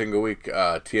it every single week,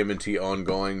 TMNT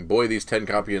ongoing. Boy, these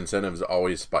 10-copy incentives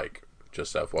always spike,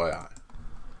 just FYI.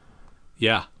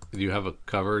 Yeah. Do you have a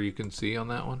cover you can see on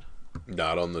that one?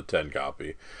 Not on the 10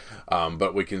 copy.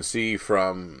 But we can see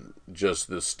from just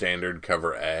the standard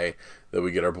cover A that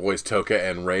we get our boys Toka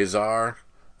and Razor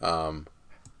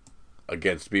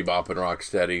against Bebop and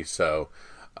Rocksteady. So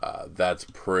that's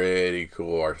pretty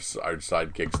cool. Our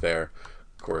sidekicks there.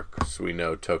 Of course, we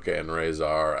know Toka and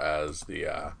Razor as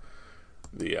the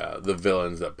the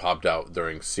villains that popped out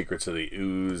during Secrets of the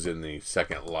Ooze in the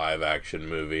second live action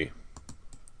movie.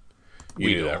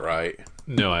 You knew that, right?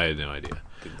 No, I had no idea.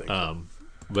 Didn't think so.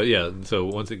 But yeah, so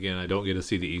once again, I don't get to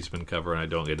see the Eastman cover, and I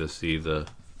don't get to see the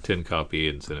 10 copy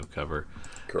incentive cover.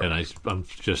 Correct. And I'm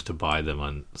just to buy them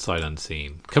on sight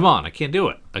unseen. Come on, I can't do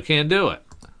it. Well,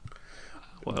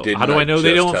 Didn't how do I know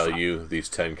they don't? Tell you these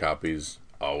 10 copies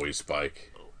always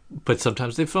spike. But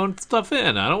sometimes they phone stuff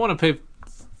in. I don't want to pay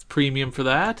premium for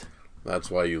that.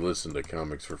 That's why you listen to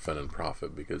Comics for Fun and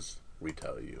Profit, because we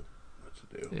tell you what to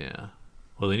do. Yeah.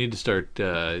 Well, they need to start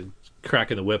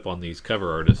cracking the whip on these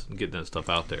cover artists and getting that stuff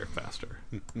out there faster.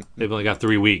 They've only got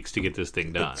 3 weeks to get this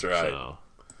thing done. That's right. So.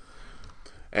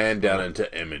 And down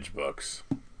into Image Books.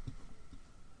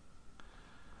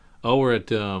 Oh, we're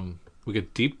at we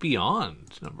got Deep Beyond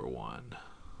 #1.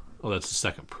 Oh, that's the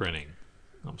second printing.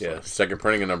 I'm sorry. Yeah, second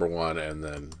printing of #1, and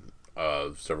then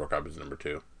several copies of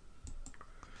 #2.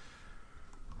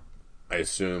 I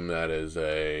assume that is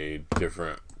a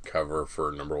different cover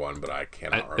for #1, but I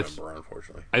cannot remember,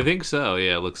 unfortunately. I think so.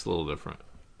 Yeah, it looks a little different.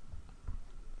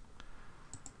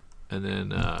 And then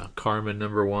Carmen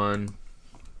 #1,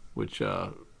 which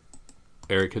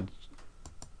Eric had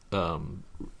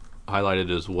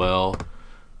highlighted as well.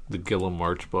 The Gilliam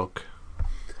March book.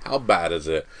 How bad is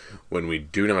it when we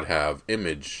do not have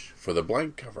Image for the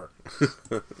blank cover?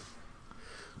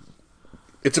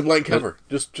 It's a blank cover.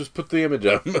 Just put the image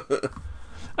up.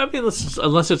 I mean,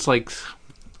 unless it's like,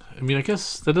 I mean, I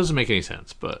guess that doesn't make any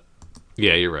sense. But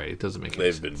yeah, you're right. It doesn't make any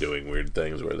sense. They've been doing weird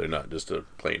things where they're not just a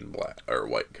plain black or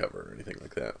white cover or anything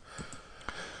like that.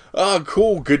 Oh,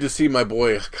 cool. Good to see my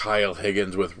boy Kyle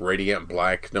Higgins with Radiant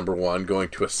Black #1 going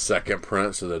to a second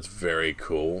print, so that's very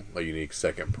cool. A unique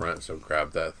second print, so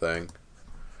grab that thing.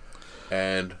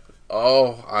 And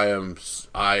I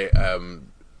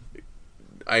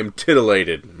am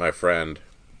titillated, my friend.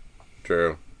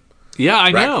 Drew. Yeah,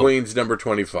 I Rat know. Queens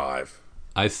 #25.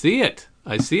 I see it.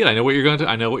 I know what you're going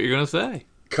to say.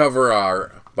 Cover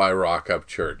art by Rock Up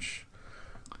Church.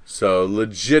 So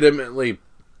legitimately,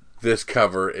 this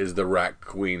cover is the Rat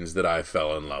Queens that I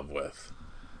fell in love with,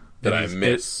 that I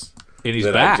miss, and he's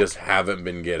that back. I just haven't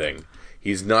been getting.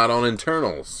 He's not on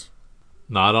Internals.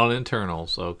 Not on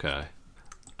Internals. Okay.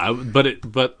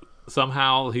 But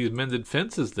somehow he's mended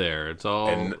fences there. It's all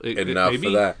Enough for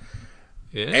that.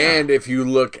 Yeah. And if you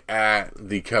look at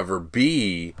the cover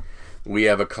B, we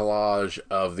have a collage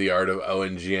of the art of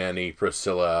Owen Gianni,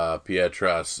 Priscilla,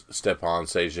 Pietras, Stepan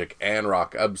Sajic, and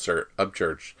Rock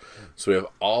Upchurch. So we have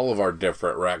all of our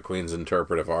different Rat Queens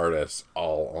interpretive artists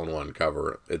all on one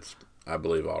cover. It's, I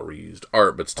believe, all reused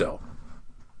art, but still.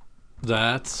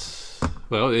 It's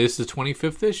the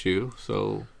 25th issue,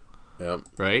 so... Yep.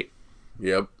 Right?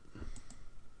 Yep.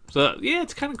 So, yeah,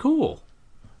 it's kind of cool.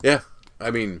 Yeah. I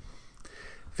mean,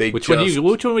 Which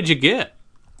one would you get?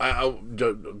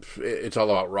 It's all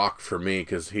about Rock for me,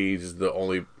 because he's the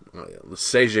only...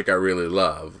 Sajic I really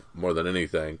love more than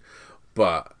anything,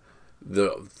 but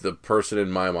the person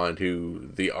in my mind who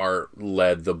the art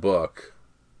led the book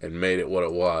and made it what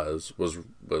it was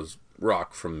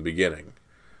Rock from the beginning.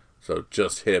 So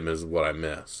just him is what I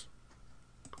miss.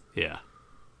 Yeah.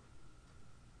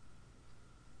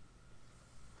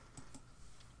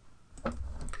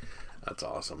 That's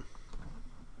awesome.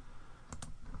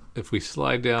 If we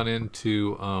slide down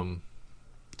into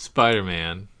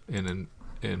Spider-Man in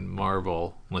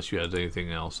Marvel, unless you had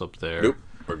anything else up there. Nope,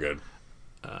 we're good.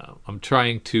 I'm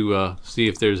trying to see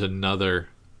if there's another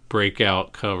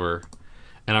breakout cover,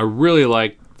 and I really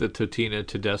like the Totina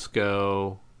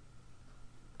Tedesco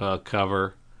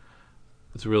cover.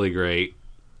 It's really great.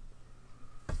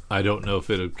 I don't know if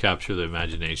it would capture the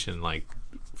imagination like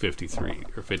 53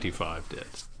 or 55 did.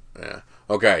 Yeah.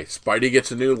 Okay, Spidey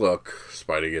gets a new look.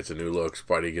 Spidey gets a new look.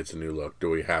 Spidey gets a new look. Do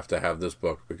we have to have this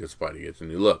book because Spidey gets a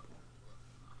new look?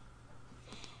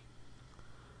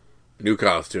 New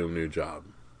costume, new job.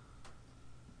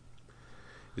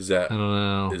 I don't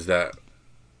know. Is that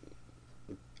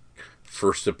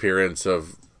first appearance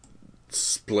of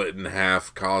split in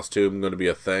half costume going to be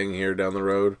a thing here down the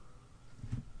road?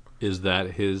 Is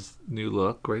that his new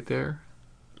look right there?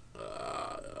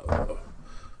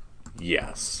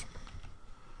 Yes.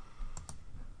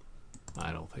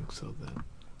 I don't think so then.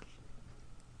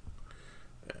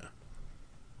 Yeah.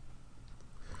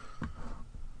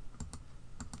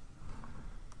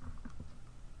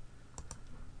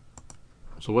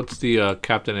 So what's the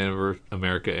Captain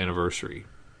America anniversary?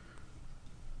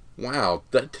 Wow,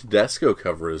 that Tedesco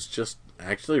cover is just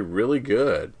actually really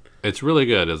good. It's really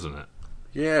good, isn't it?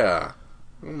 Yeah.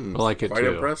 I like it quite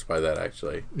too. Impressed by that,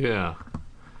 actually. Yeah.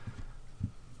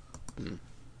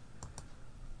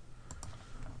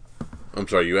 I'm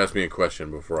sorry, you asked me a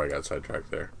question before I got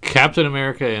sidetracked there. Captain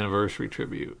America Anniversary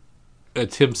Tribute.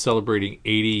 It's him celebrating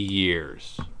 80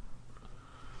 years.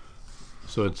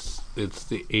 So it's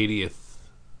the 80th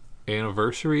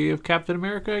anniversary of Captain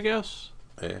America, I guess.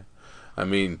 Yeah. I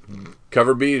mean,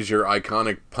 cover B is your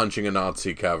iconic punching a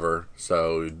Nazi cover,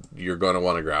 so you're going to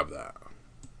want to grab that.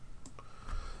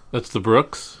 That's the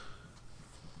Brooks?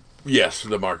 Yes,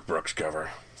 the Mark Brooks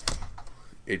cover.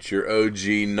 It's your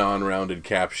OG non-rounded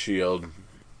cap shield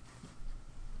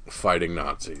fighting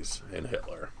Nazis and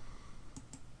Hitler.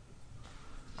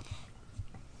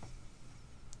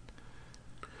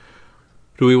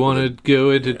 Do we want to go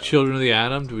into Children of the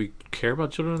Atom? Do we care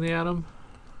about Children of the Atom?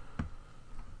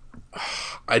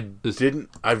 I've done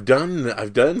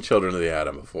Children of the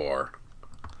Atom before.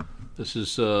 This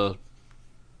is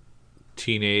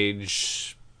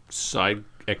teenage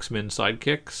X-Men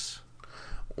sidekicks.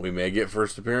 We may get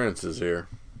first appearances here.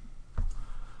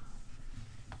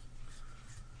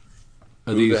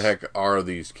 Who the heck are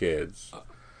these kids?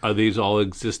 Are these all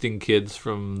existing kids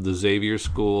from the Xavier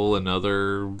School and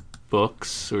other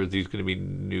books, or are these going to be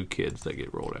new kids that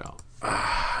get rolled out?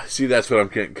 See, that's what I'm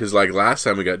getting. Because like last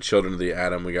time we got Children of the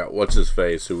Atom, we got what's his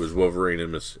face, who was Wolverine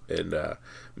and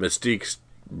Mystique's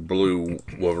blue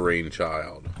Wolverine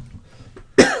child.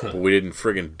 But we didn't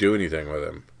friggin' do anything with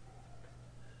him.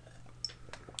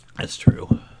 That's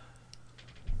true.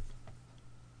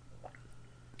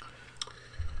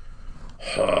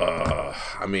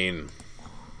 I mean,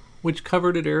 which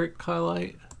cover did Eric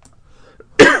highlight?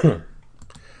 the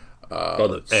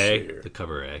A, the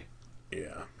cover A.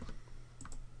 Yeah.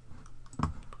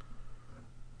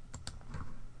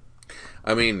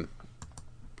 I mean,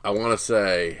 I want to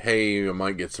say, hey, you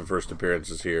might get some first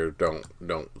appearances here. Don't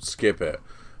skip it.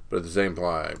 But at the same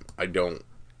time, I don't,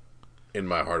 in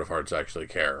my heart of hearts, actually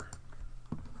care.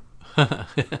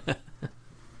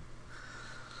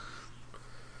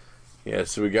 Yeah,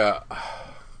 so we got.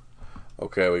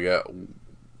 Okay,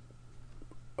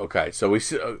 so we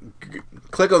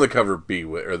click on the cover B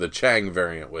or the Chang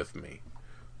variant with me.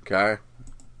 Okay,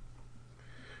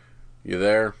 you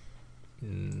there?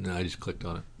 No, I just clicked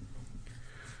on it.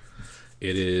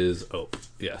 It is. Oh,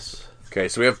 yes. Okay,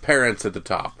 so we have parents at the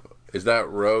top. Is that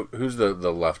Rogue? Who's the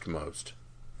leftmost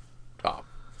top?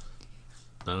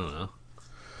 I don't know.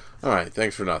 All right,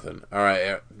 thanks for nothing. All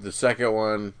right, the second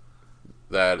one.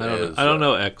 I don't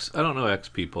know X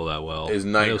people that well. Is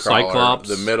Nightcrawler, Cyclops,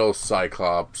 the middle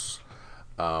Cyclops,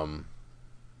 the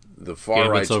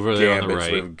far right over there on the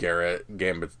right. With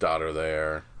Gambit's daughter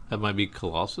there. That might be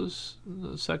Colossus,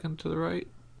 the second to the right.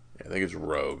 Yeah, I think it's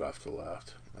Rogue off to the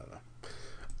left. I don't know.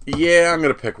 Yeah, I'm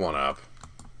gonna pick one up.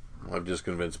 I've just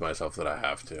convinced myself that I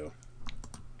have to.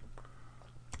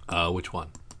 Which one?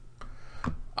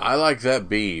 I like that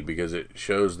B because it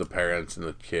shows the parents and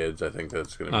the kids. I think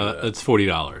that's going to be that. It's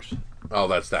 $40. Oh,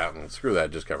 that's that one. Screw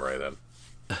that. Just cover A then.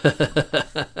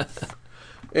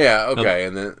 Yeah. Okay.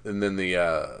 And then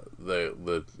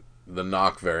the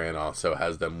knock variant also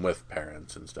has them with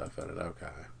parents and stuff in it.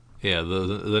 Okay. Yeah.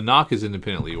 The knock is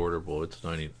independently orderable. It's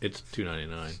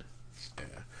 $2.99. Yeah.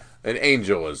 And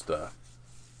Angel is the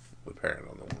parent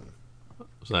on the one.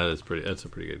 So that's a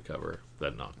pretty good cover.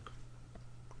 That knock.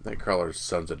 Nightcrawler's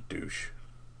son's a douche.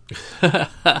 Just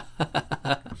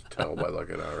tell by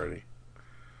looking already.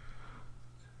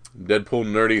 Deadpool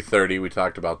Nerdy 30, we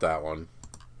talked about that one.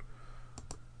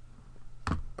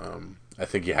 I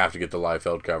think you have to get the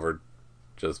Liefeld covered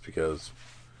just because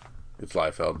it's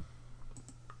Liefeld.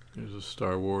 There's a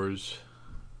Star Wars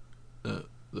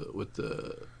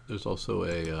there's also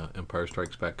a Empire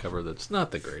Strikes Back cover that's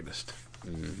not the greatest.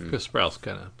 Mm-hmm. Chris Sprouse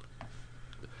kind of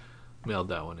mailed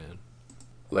that one in.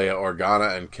 Leia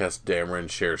Organa and Kes Dameron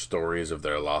share stories of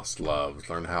their lost loves.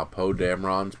 Learn how Poe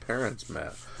Dameron's parents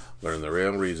met. Learn the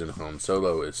real reason Han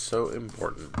Solo is so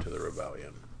important to the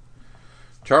rebellion.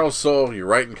 Charles Soule, you're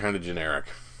writing kind of generic.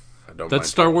 That's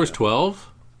Star Wars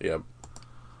 12? Yep.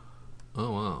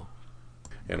 Oh, wow.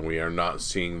 And we are not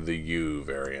seeing the U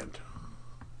variant.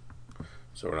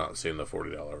 So we're not seeing the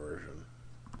 $40 version.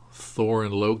 Thor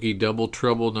and Loki Double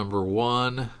Trouble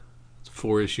 #1. It's a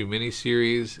 4-issue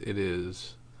miniseries. It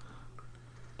is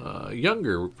for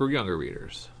younger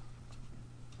readers.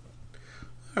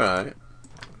 All right.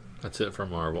 That's it for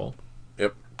Marvel.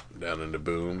 Yep. Down into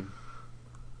Boom.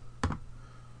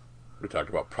 We talked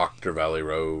about Proctor Valley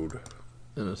Road.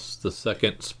 And it's the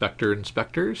second Spectre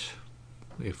Inspectors,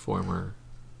 a former.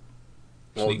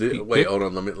 Well, wait, hold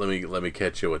on. Let me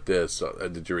catch you with this.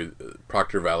 Did you read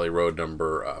Proctor Valley Road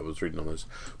number? I was reading on this.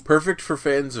 Perfect for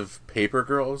fans of Paper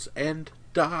Girls and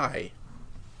Die.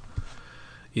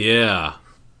 Yeah,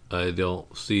 I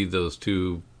don't see those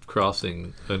two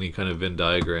crossing any kind of Venn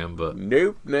diagram, but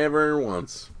Nope, never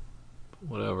once.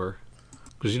 whatever.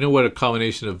 Because you know what a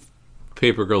combination of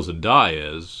Paper Girls and Die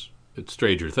is? It's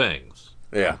Stranger Things.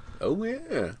 Yeah. Oh,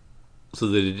 yeah. So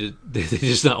they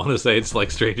just not want to say it's like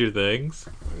Stranger Things?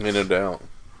 No doubt.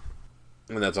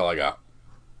 And that's all I got.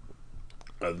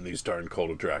 Other than these darn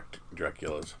cold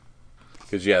Draculas.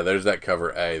 Because, yeah, there's that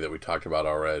cover A that we talked about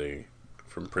already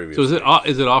from previous. So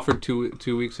is it offered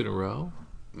 2 weeks in a row?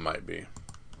 Might be.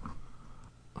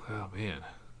 Oh, man.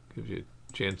 Gives you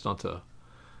a chance not to...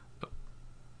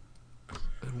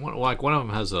 One of them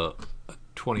has a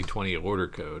 2020 order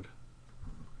code.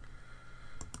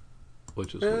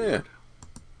 Which is weird.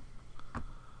 Yeah.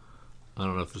 I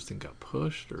don't know if this thing got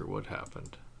pushed or what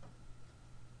happened.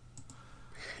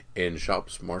 In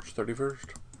shops March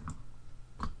 31st.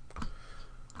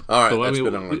 All right, So, that's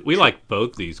been on. we like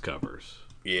both these covers.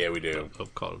 Yeah, we do.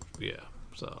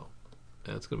 So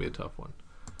that's gonna be a tough one.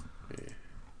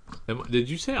 Yeah. Did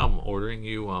you say I'm ordering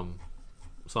you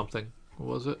something? What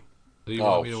was it? Do you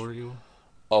want me to order you?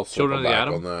 I'll Children of the back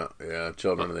Atom? on that. Yeah,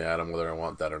 Children of the Atom, whether I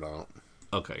want that or not.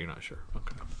 Okay, you're not sure.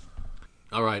 Okay.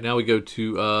 All right, now we go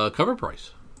to cover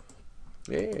price.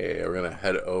 Yeah, we're gonna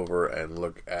head over and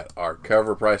look at our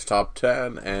cover price top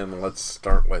 10, and let's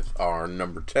start with our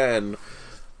number 10.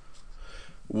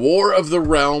 War of the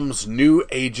Realms, New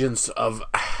Agents of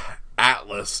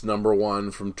Atlas, number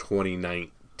 1 from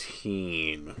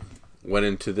 2019. Went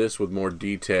into this with more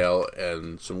detail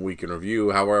and some week in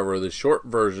review. However, the short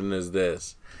version is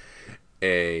this. At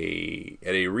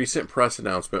a recent press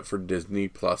announcement for Disney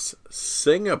Plus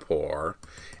Singapore,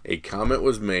 a comment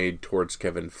was made towards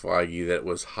Kevin Feige that it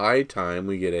was high time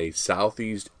we get a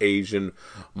Southeast Asian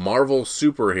Marvel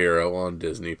superhero on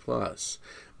Disney Plus.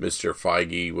 Mr.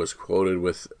 Feige was quoted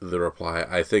with the reply,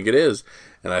 "I think it is,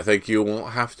 and I think you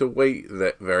won't have to wait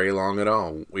that very long at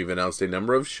all. We've announced a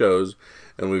number of shows,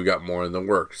 and we've got more in the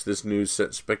works." This news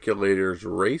sent speculators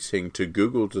racing to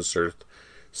Google to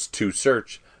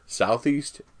search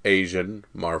Southeast Asian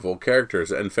Marvel characters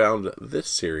and found this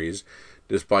series,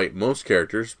 despite most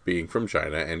characters being from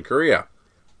China and Korea.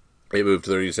 It moved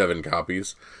 37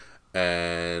 copies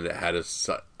and had a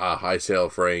high sale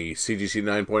for a CGC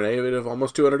 9.8 of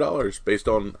almost $200 based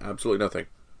on absolutely nothing.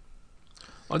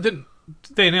 Well, didn't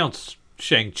they announce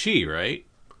Shang-Chi, right?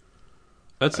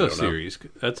 That's a series.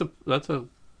 That's a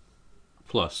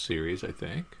Plus series, I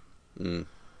think.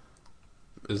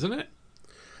 Isn't it?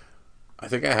 I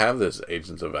think I have this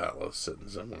Agents of Atlas sitting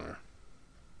somewhere.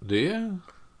 Do you?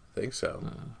 I think so.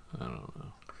 I don't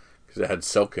know. Because it had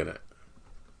Silk in it.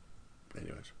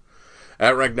 Anyways.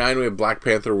 At rank 9, we have Black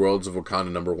Panther Worlds of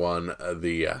Wakanda number 1,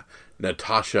 the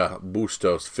Natasha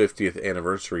Bustos 50th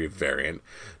anniversary variant.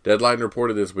 Deadline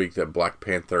reported this week that Black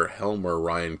Panther helmer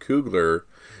Ryan Coogler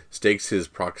stakes his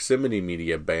proximity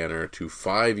media banner to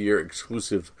 5-year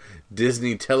exclusive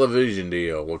Disney television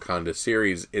deal Wakanda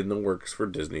series in the works for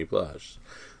Disney Plus.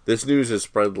 This news has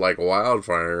spread like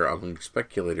wildfire among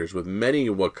speculators, with many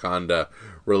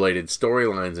Wakanda-related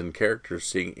storylines and characters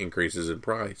seeing increases in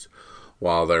price.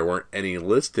 While there weren't any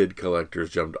listed, collectors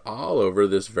jumped all over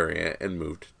this variant and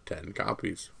moved 10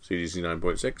 copies. CGC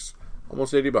 9.6,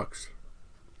 almost $80.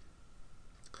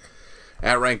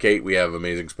 At rank 8, we have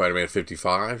Amazing Spider-Man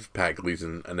 55. Pat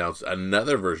Gleason announced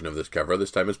another version of this cover.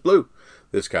 This time it's blue.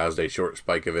 This caused a short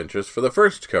spike of interest for the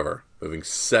first cover, moving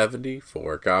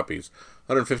 74 copies.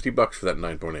 $150 for that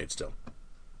 9.8 still.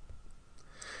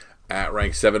 At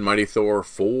rank 7, Mighty Thor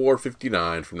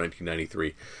 459 from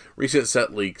 1993. Recent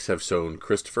set leaks have shown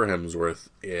Christopher Hemsworth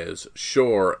is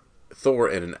Thor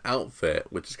in an outfit,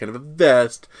 which is kind of a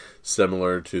vest,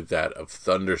 similar to that of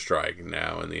Thunderstrike.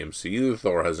 Now, in the MCU,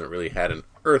 Thor hasn't really had an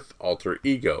Earth alter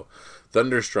ego.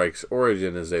 Thunderstrike's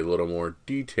origin is a little more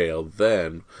detailed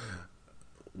than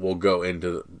we'll go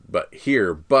into, but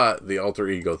the alter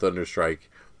ego Thunderstrike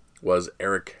was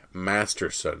Eric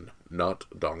Masterson, not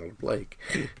Donald Blake.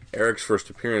 Eric's first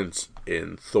appearance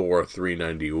in Thor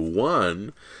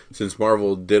 391. Since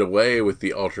Marvel did away with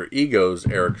the alter egos,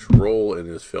 Eric's role in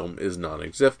this film is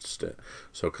non-existent.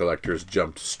 So collectors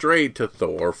jumped straight to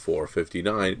Thor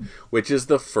 459, which is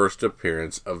the first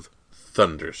appearance of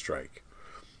Thunderstrike.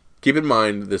 Keep in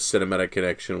mind, this cinematic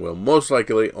connection will most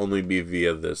likely only be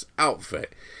via this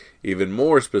outfit. Even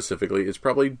more specifically, it's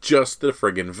probably just the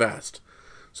friggin' vest.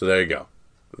 So there you go.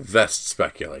 Vest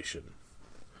speculation.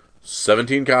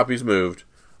 17 copies moved,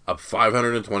 up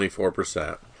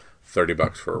 524%,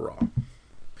 $30 for a raw.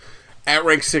 At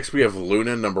rank 6, we have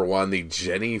Luna number 1, the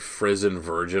Jenny Frison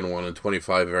Virgin 1 in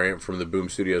 25 variant from the Boom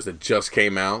Studios that just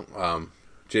came out.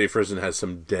 Jenny Frison has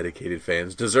some dedicated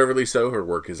fans, deservedly so. Her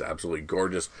work is absolutely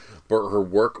gorgeous, but her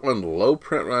work on low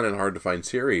print run and hard to find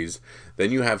series,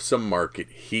 then you have some market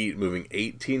heat, moving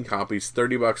 18 copies,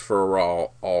 $30 for a raw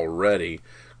already.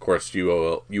 Of course, you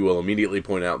will immediately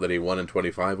point out that a 1 in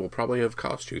 25 will probably have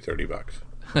cost you $30.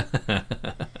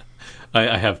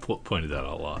 I have pointed that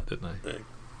out a lot, didn't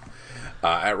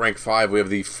I? At rank 5, we have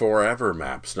the Forever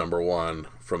Maps #1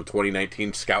 from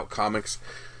 2019 Scout Comics.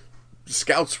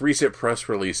 Scout's recent press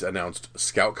release announced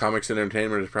Scout Comics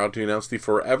Entertainment is proud to announce the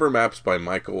Forever Maps by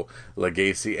Michael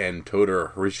Legacy and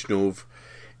Todor Hrishnov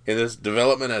in this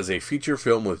development as a feature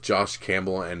film with Josh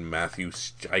Campbell and Matthew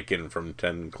Steichen from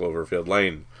 10 Cloverfield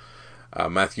Lane.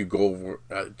 Matthew Gold,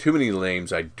 too many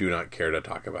names I do not care to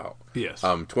talk about. Yes.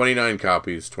 29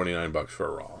 copies, $29 for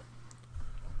a raw.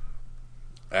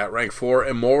 At rank 4,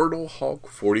 Immortal Hulk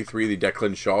 43, the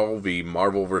Declan Shaw v.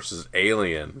 Marvel vs.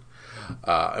 Alien.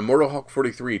 Immortal Hulk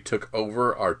 43 took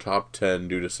over our top 10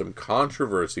 due to some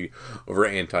controversy over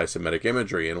anti-Semitic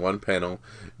imagery. In one panel,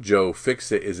 Joe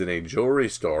Fixit is in a jewelry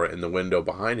store. In the window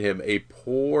behind him, a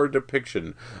poor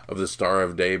depiction of the Star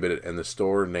of David and the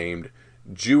store named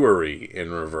Jewelry in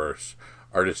reverse.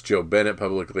 Artist Joe Bennett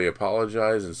publicly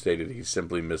apologized and stated he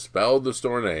simply misspelled the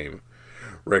store name.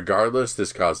 Regardless,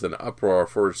 this caused an uproar,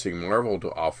 forcing Marvel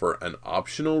to offer an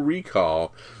optional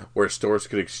recall where stores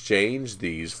could exchange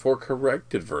these for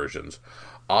corrected versions.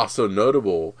 Also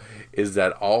notable is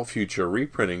that all future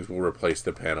reprintings will replace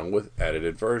the panel with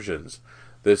edited versions.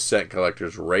 This sent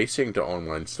collectors racing to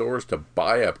online stores to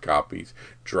buy up copies,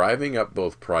 driving up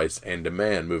both price and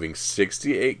demand, moving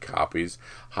 68 copies,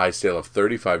 high sale of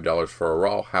 $35 for a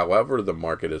raw. However, the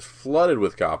market is flooded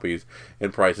with copies,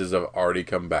 and prices have already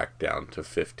come back down to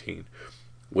 $15.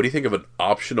 What do you think of an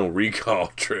optional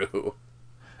recall, Drew?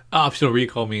 Optional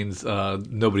recall means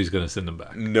nobody's going to send them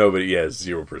back. Nobody, yes,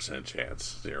 0%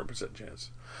 chance. 0% chance.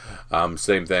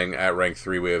 Same thing, at rank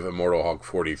 3 we have Immortal Hulk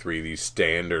 43, the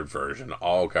standard version.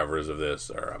 All covers of this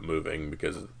are moving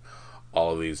because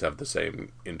all of these have the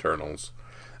same internals.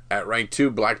 At rank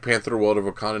 2, Black Panther World of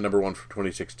Wakanda #1 for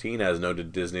 2016. As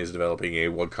noted, Disney is developing a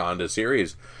Wakanda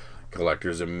series.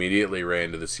 Collectors immediately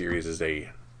ran to the series as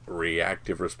a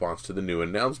reactive response to the new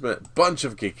announcement. Bunch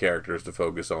of key characters to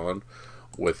focus on,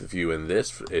 with a few in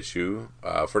this issue.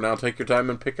 For now, take your time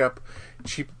and pick up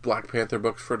cheap Black Panther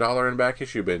books for $1 in back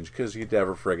issue binge, because you'd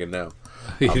never friggin' know.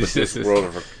 But this World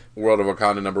of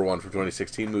Wakanda #1 for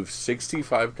 2016 moved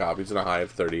 65 copies and a high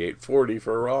of $38.40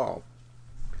 for a raw.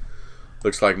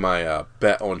 Looks like my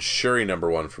bet on Shuri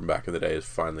 #1 from back in the day is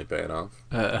finally paying off.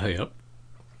 Yep.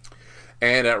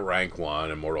 And at rank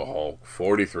 1, Immortal Hulk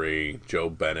 43, Joe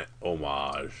Bennett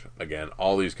homage. Again,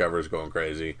 all these covers going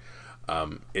crazy.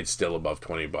 It's still above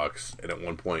 $20, and at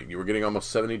one point you were getting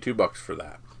almost $72 for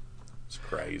that. It's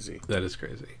crazy. That is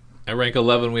crazy. At rank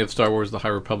 11, we have Star Wars: The High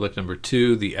Republic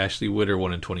 #2, the Ashley Witter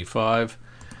 1 in 25.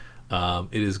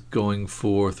 It is going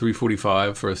for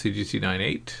 $345 for a CGC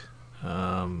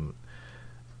 9.8.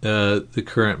 The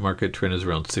current market trend is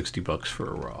around $60 for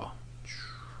a raw.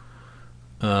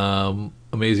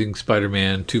 Amazing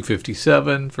Spider-Man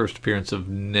 257, first appearance of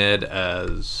Ned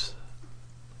as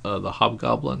the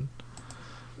Hobgoblin.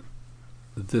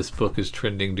 This book is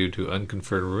trending due to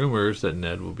unconfirmed rumors that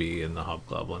Ned will be in the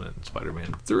Hobgoblin in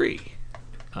Spider-Man 3.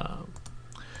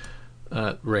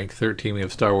 At rank 13, we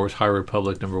have Star Wars High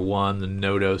Republic #1, the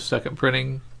Noto second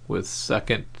printing, with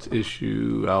second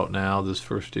issue out now. This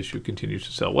first issue continues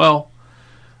to sell well.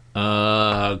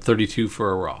 32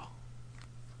 for a raw.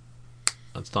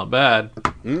 That's not bad.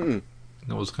 Mm-mm.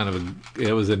 It was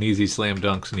it was an easy slam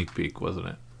dunk sneak peek, wasn't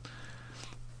it?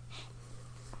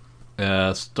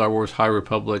 Star Wars High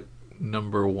Republic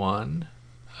 #1.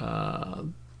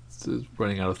 This is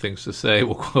running out of things to say.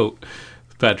 We'll quote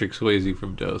Patrick Swayze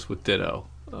from Dose with Ditto.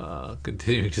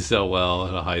 Continuing to sell well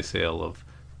at a high sale of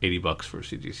 $80 for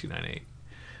CGC 9.8.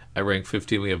 At rank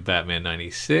 15, we have Batman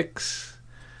 96.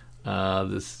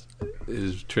 This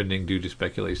is trending due to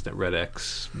speculation that Red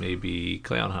X may be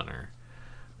Clown Hunter,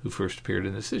 who first appeared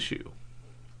in this issue.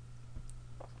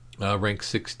 Rank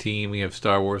 16, we have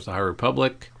Star Wars The High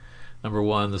Republic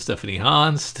 #1, the Stephanie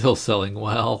Hans, still selling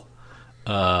well.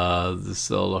 This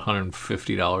sold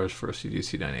 $150 for a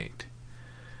CGC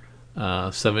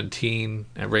 9.8. 17,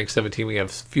 at rank 17, we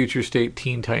have Future State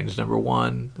Teen Titans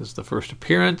 #1. This is the first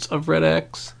appearance of Red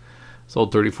X.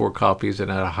 Sold 34 copies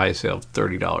and at a high sale of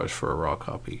 $30 for a raw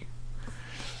copy.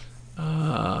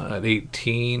 At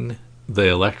 18, the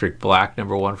Electric Black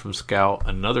 #1 from Scout,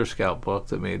 another Scout book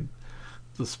that made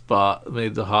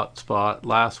the hot spot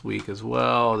last week as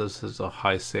well. This is a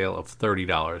high sale of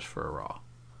 $30 for a raw.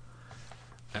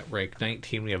 At rank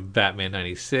 19, we have Batman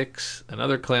 96,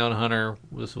 another Clown Hunter.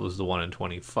 This was the 1 in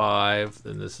 25,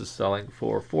 and this is selling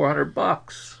for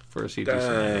 $400 for a CGC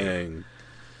 98. Dang.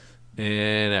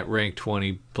 And at rank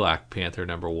 20, Black Panther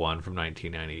 #1 from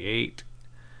 1998.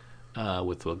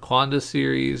 With Wakanda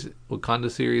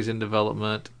series in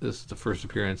development. This is the first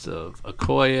appearance of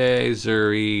Okoye,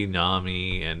 Zuri,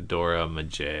 Nami, and Dora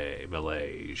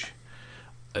Milaje.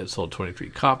 It sold 23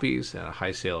 copies and a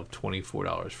high sale of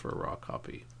 $24 for a raw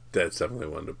copy. That's definitely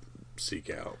one to seek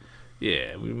out.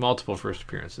 Yeah, multiple first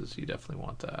appearances. You definitely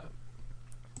want that.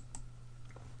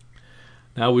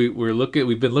 Now we've been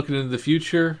looking into the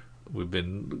future. We've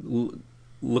been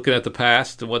looking at the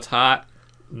past and what's hot.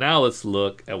 Now let's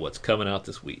look at what's coming out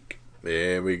this week.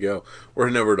 There we go. We're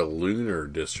heading over to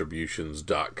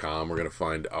lunardistributions.com. We're going to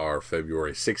find our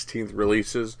February 16th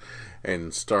releases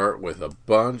and start with a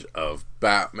bunch of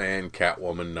Batman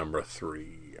Catwoman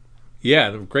 #3.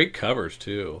 Yeah, the great covers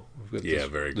too.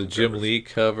 Very The cool Jim covers. Lee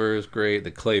cover is great.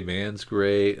 The Clay Mann's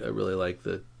great. I really like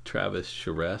the Travis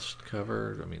Charest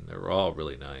cover. I mean, they're all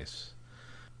really nice.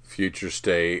 Future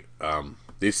State.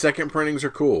 These second printings are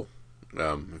cool.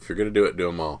 If you're going to do it, do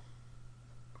them all.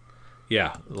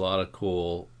 Yeah, a lot of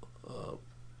cool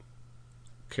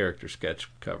character sketch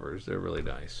covers. They're really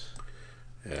nice.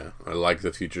 Yeah, I like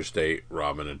the Future State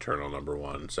Robin Eternal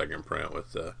 #1 second print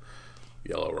with the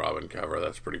yellow Robin cover.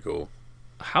 That's pretty cool.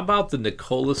 How about the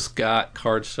Nicola Scott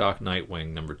cardstock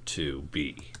Nightwing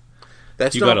 #2B?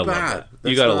 That's You not gotta love bad. that.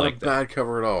 That's You gotta not like a that. bad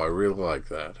cover at all. I really like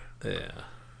that. Yeah.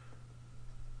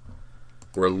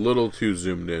 We're a little too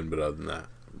zoomed in, but other than that,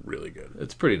 really good.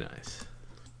 It's pretty nice.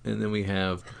 And then we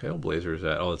have Hellblazers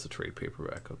at... Oh, it's a trade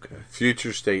paperback. Okay.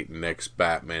 Future State Next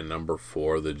Batman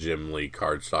 #4, the Jim Lee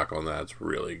cardstock on that's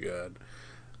really good.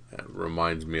 It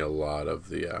reminds me a lot of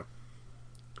the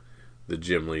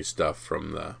Jim Lee stuff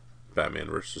from the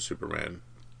Batman vs Superman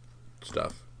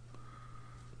stuff.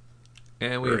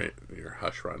 And we have Your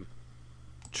Hush Run.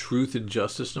 Truth and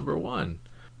Justice #1.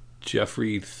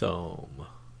 Jeffrey Thome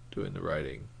doing the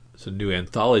writing. It's a new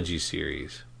anthology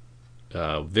series.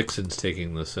 Vixen's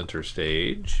taking the center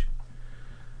stage.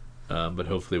 But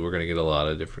hopefully we're going to get a lot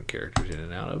of different characters in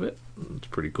and out of it. It's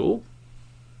pretty cool.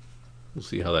 We'll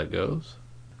see how that goes.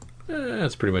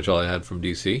 That's pretty much all I had from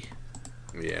DC.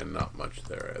 Yeah, not much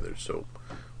there either. So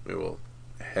we will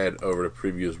head over to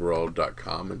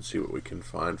previewsworld.com and see what we can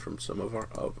find from some of our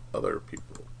other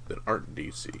people that aren't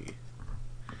DC.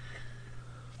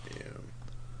 Yeah.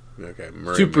 Okay.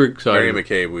 Super excited. Mary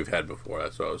McCabe we've had before.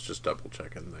 That's why I was just double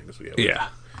checking things. We've Yeah.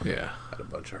 had a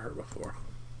bunch of her before.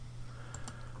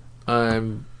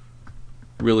 I'm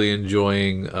really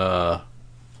enjoying not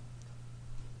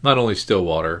only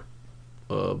Stillwater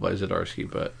by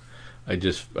Zdarsky, but I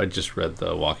just read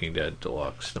the Walking Dead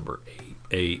Deluxe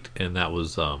 #8, and that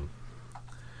was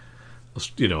it's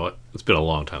been a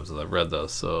long time since I've read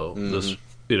those, so this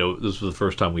was the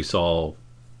first time we saw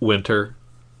winter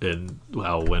and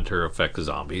how winter affects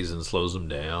zombies and slows them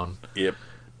down. Yep.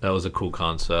 That was a cool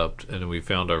concept, and then we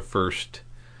found our first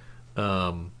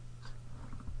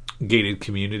gated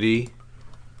community,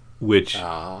 which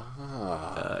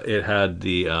it had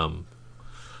the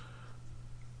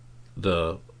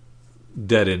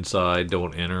dead inside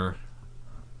don't enter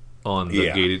on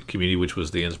the gated community, which was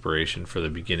the inspiration for the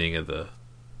beginning of the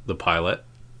pilot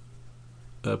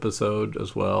episode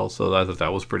as well. So I thought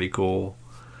that was pretty cool.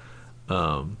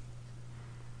 So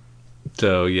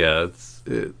yeah,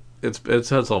 it's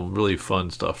had some really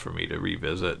fun stuff for me to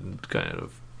revisit and kind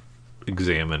of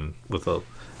examine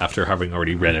after having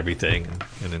already read everything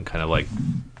and then kind of like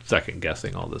second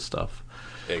guessing all this stuff.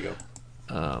 There you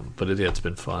go. But it's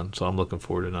been fun, so I'm looking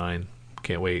forward to 9.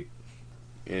 Can't wait.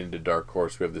 Into Dark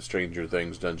Horse, we have the Stranger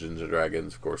Things Dungeons and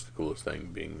Dragons. Of course, the coolest thing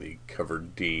being the cover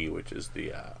D, which is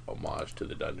the homage to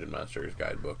the Dungeon Master's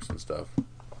guidebooks and stuff.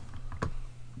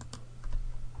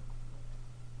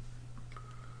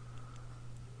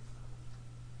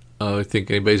 I think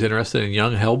anybody's interested in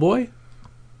Young Hellboy?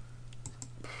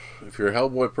 If you're a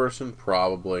Hellboy person,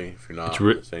 probably. If you're not,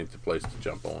 this ain't the place to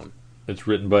jump on. It's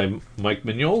written by Mike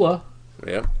Mignola.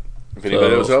 Yep. If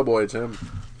anybody knows Hellboy, it's him.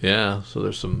 Yeah, so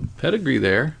there's some pedigree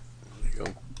there. There you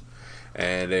go.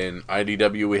 And in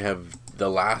IDW, we have The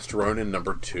Last Ronin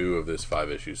 #2 of this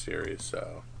 5-issue series.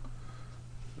 So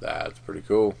that's pretty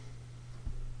cool.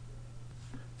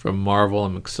 From Marvel,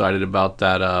 I'm excited about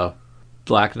that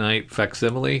Black Knight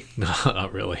facsimile. No,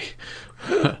 not really.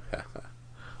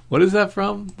 What is that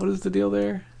from? What is the deal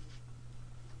there?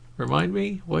 Remind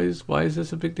me. Why is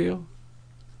this a big deal?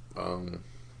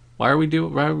 Why are we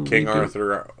doing King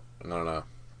Arthur? No.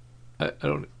 I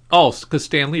don't. Oh, because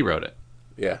Stan Lee wrote it.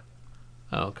 Yeah.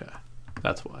 Oh, okay,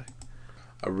 that's why.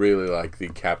 I really like the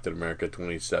Captain America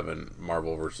 27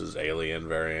 Marvel vs. Alien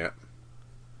variant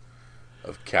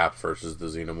of Cap versus the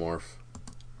Xenomorph.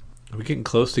 Are we getting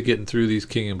close to getting through these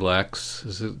King in Blacks?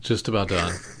 Is it just about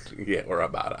done? Yeah, we're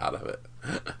about out of it.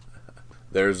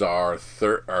 There's our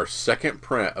second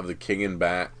print of the King in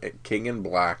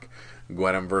Black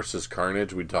Gwenom versus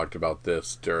Carnage. We talked about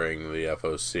this during the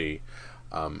FOC.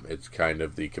 It's kind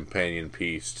of the companion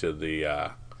piece to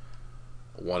the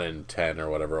 1 in 10 or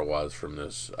whatever it was from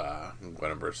this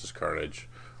Gwenom versus Carnage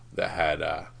that had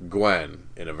Gwen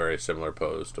in a very similar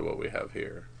pose to what we have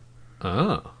here.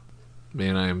 Oh.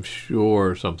 Man, I am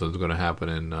sure something's going to happen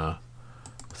in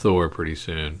Thor pretty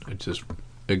soon.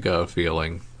 I got a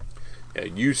feeling.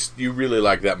 Yeah, you really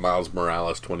like that Miles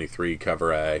Morales 23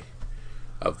 cover A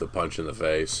of the punch in the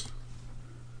face.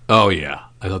 Oh, yeah.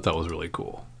 I thought that was really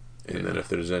cool. And then if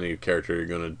there's any character you're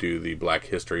going to do the Black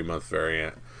History Month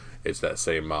variant, it's that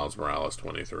same Miles Morales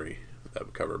 23. That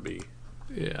would cover B.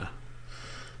 Yeah.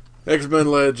 X-Men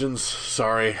Legends.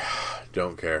 Sorry.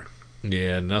 Don't care.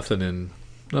 Yeah, nothing in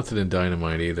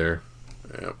Dynamite either.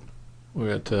 Yep. We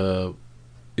got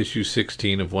issue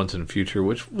 16 of Once and Future,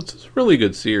 which was a really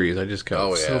good series. I just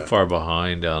got so far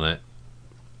behind on it.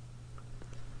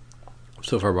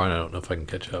 So far behind, I don't know if I can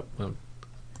catch up.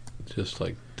 Just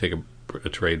like take a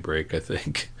trade break, I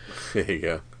think. There you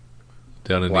go.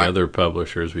 Down in the other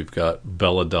publishers, we've got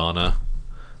Belladonna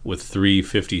with 3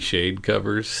 50 Shade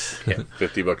covers. Yeah,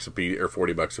 $50 a piece or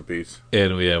 $40 a piece.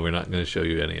 And we're not going to show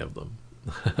you any of them.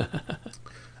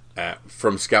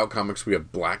 From Scout Comics, we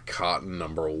have Black Cotton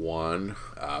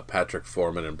 #1. Patrick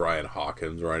Foreman and Brian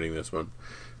Hawkins writing this one.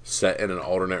 Set in an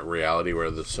alternate reality where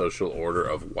the social order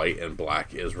of white and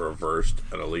black is reversed.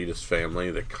 An elitist family,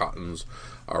 the Cottons,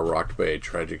 are rocked by a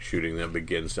tragic shooting that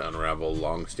begins to unravel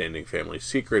long-standing family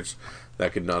secrets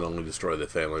that could not only destroy the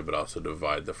family but also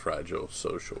divide the fragile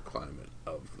social climate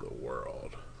of the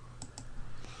world.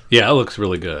 Yeah, it looks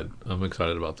really good. I'm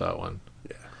excited about that one.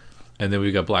 Yeah. And then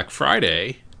we got Black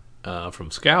Friday from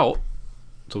Scout.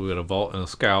 So we got a Vault and a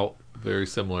Scout, very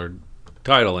similar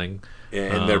titling.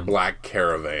 And their Black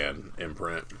Caravan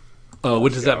imprint. Oh,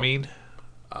 what does that mean?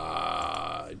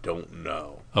 I don't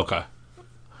know. Okay.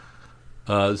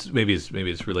 Maybe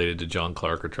it's related to John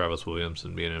Clark or Travis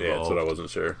Williamson being involved. Yeah, that's what I wasn't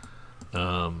sure.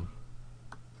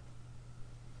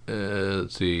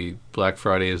 Let's see. Black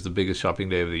Friday is the biggest shopping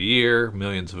day of the year.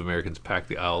 Millions of Americans pack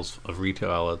the aisles of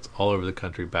retail outlets all over the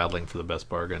country battling for the best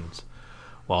bargains.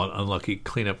 While an unlucky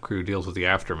cleanup crew deals with the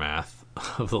aftermath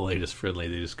of the latest friendly,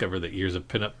 they discover that years of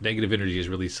pent-up negative energy has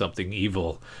released something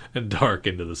evil and dark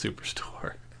into the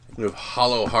superstore. We have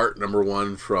Hollow Heart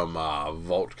 #1 from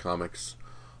Vault Comics.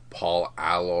 Paul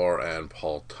Allor and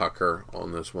Paul Tucker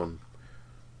on this one.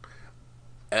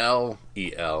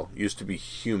 L.E.L. used to be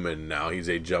human. Now he's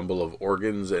a jumble of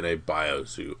organs and a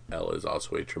biosuit. L is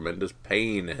also a tremendous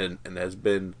pain and has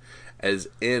been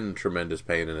tremendous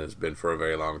pain and has been for a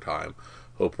very long time.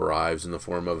 Hope arrives in the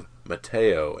form of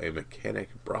Mateo, a mechanic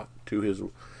brought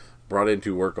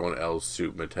into work on L's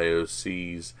suit. Mateo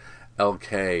sees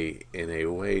LK in a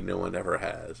way no one ever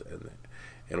has,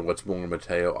 and what's more,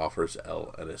 Mateo offers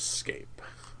L an escape.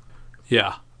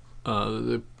 Yeah,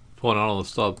 they pulling out all the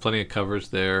stuff. Plenty of covers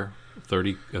there.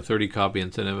 A 30 copy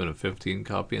incentive and a 15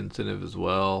 copy incentive as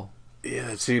well. Yeah,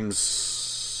 it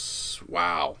seems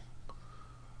wow.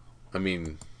 I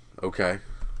mean, okay.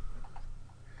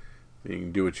 You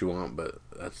can do what you want, but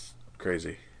that's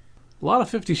crazy. A lot of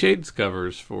 50 Shades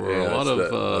covers for a lot of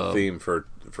the theme for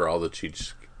all the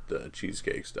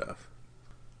cheesecake stuff.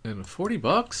 And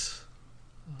 $40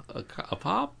 a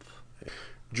pop.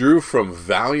 Drew from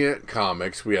Valiant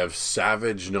Comics. We have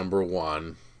Savage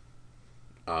 #1.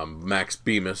 Max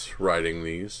Bemis writing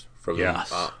these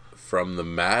from the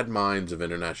mad minds of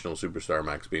international superstar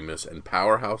Max Bemis and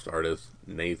powerhouse artist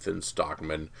Nathan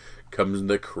Stockman comes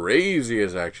the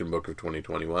craziest action book of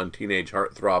 2021. Teenage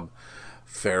heartthrob,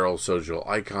 feral social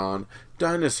icon,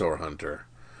 dinosaur hunter.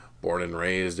 Born and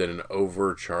raised in an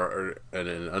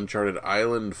uncharted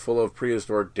island full of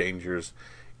prehistoric dangers,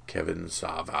 Kevin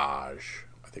Savage,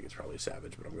 I think it's probably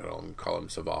Savage, but I'm going to call him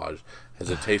Savage, has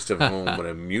a taste of home when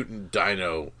a mutant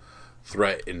dino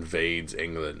threat invades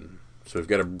England. So we've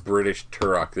got a British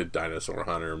Turok, the dinosaur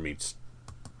hunter, meets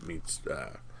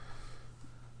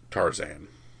Tarzan.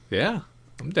 Yeah,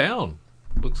 I'm down.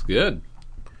 Looks good.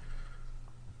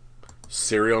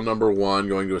 Serial #1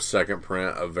 going to a second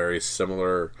print of very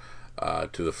similar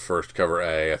to the first cover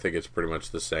A. I think it's pretty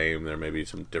much the same. There may be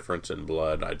some difference in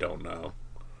blood. I don't know.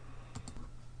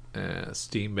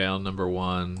 Steambound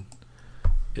 #1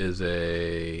 is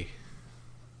a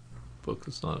book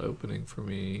that's not opening for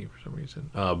me for some reason.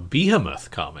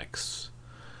 Behemoth Comics.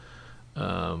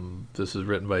 This is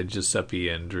written by Giuseppe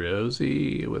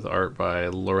Andriozzi with art by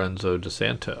Lorenzo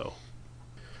DeSanto.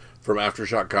 From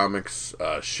Aftershock Comics,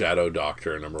 Shadow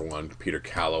Doctor #1, Peter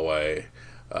Calloway,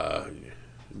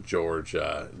 George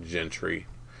Gentry.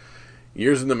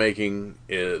 Years in the making,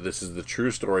 this is the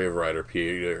true story of writer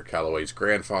Peter Calloway's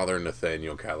grandfather,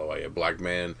 Nathaniel Calloway, a black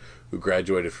man who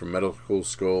graduated from medical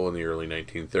school in the early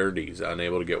 1930s,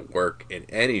 unable to get work in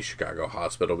any Chicago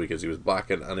hospital because he was black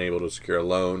and unable to secure a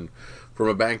loan from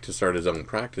a bank to start his own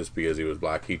practice because he was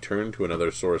black. He turned to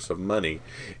another source of money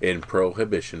in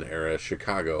Prohibition-era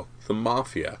Chicago, the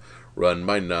Mafia, run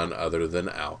by none other than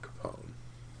Al Capone.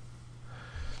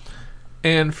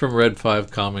 And from Red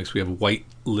 5 Comics, we have White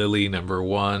Lily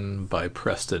 #1 by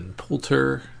Preston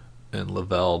Poulter and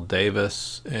Lavelle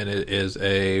Davis. And it is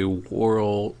a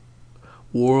World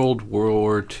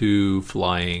War II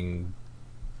flying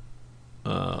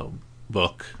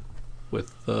book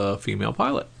with a female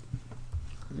pilot.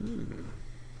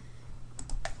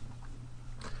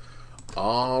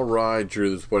 All right,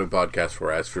 Drew, this point of podcast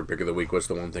where I ask for your pick of the week. What's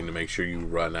the one thing to make sure you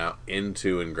run out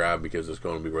into and grab because it's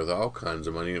going to be worth all kinds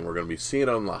of money, and we're going to be seeing it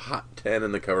on the Hot 10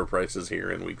 and the cover prices here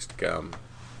in weeks to come.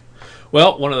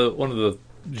 Well, one of the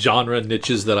genre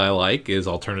niches that I like is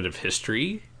alternative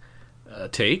history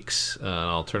takes,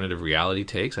 alternative reality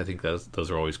takes. I think those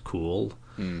are always cool.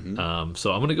 Mm-hmm.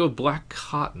 So I'm going to go with Black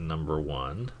Cotton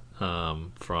 #1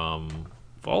 from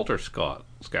Walter Scout.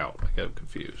 I got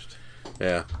confused.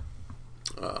 Yeah.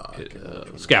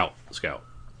 Scout.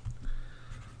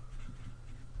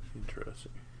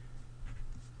 Interesting.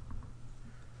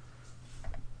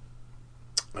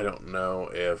 I don't know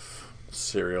if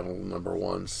serial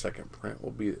 #1 second print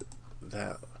will be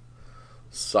that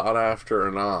sought after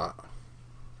or not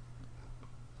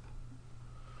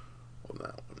on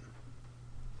that one.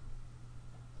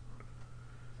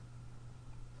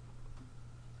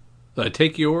 Did I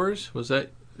take yours? Was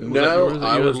that no? Yours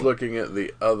I was looking at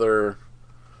the other.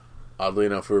 Oddly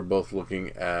enough, we were both looking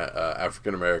at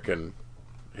African American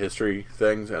history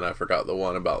things, and I forgot the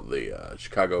one about the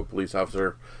Chicago police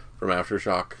officer from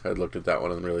Aftershock. I looked at that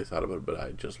one and really thought about it, but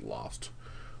I just lost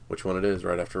which one it is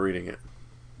right after reading it.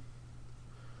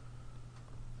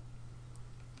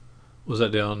 Was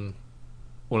that down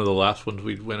one of the last ones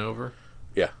we went over?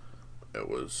 Yeah, it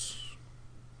was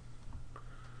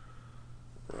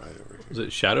right over here. Was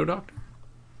it Shadow Doctor?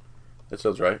 That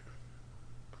sounds right.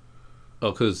 Oh,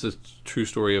 because it's the true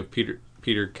story of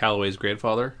Peter Calloway's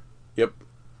grandfather? Yep,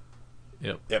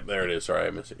 there it is. Sorry, I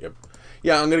missed it. Yep.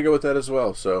 Yeah, I'm going to go with that as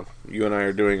well. So you and I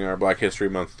are doing our Black History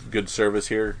Month good service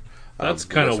here. That's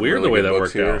kind of weird really the way that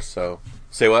worked out. So,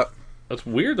 say what? That's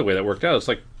weird the way that worked out. It's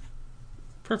like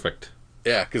perfect.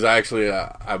 Yeah, because I actually,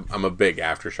 I'm a big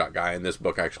Aftershock guy, and this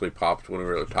book actually popped when we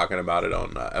were talking about it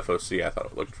on FOC. I thought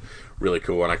it looked really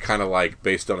cool, and I kind of like,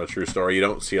 based on a true story, you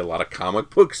don't see a lot of comic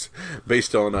books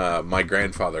based on my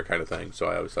grandfather kind of thing, so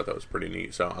I always thought that was pretty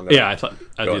neat. So I'm gonna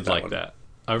I did like that.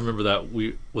 I remember that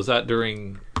was that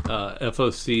during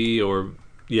FOC, or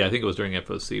I think it was during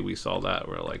FOC. We saw that.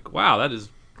 We're like, wow, that is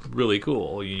really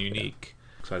cool, unique.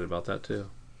 Yeah. Excited about that too.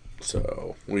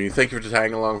 So, we thank you for just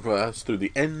hanging along with us through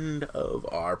the end of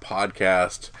our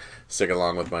podcast. Stick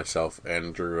along with myself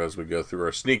and Drew as we go through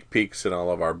our sneak peeks and all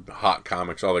of our hot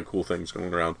comics, all the cool things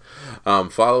going around.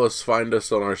 Follow us, find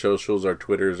us on our socials, our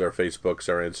Twitters, our Facebooks,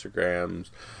 our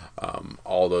Instagrams,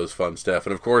 all those fun stuff.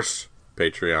 And, of course,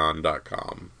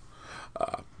 Patreon.com.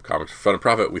 Comics for Fun and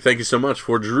Profit. We thank you so much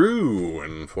for Drew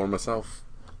and for myself.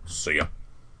 See ya.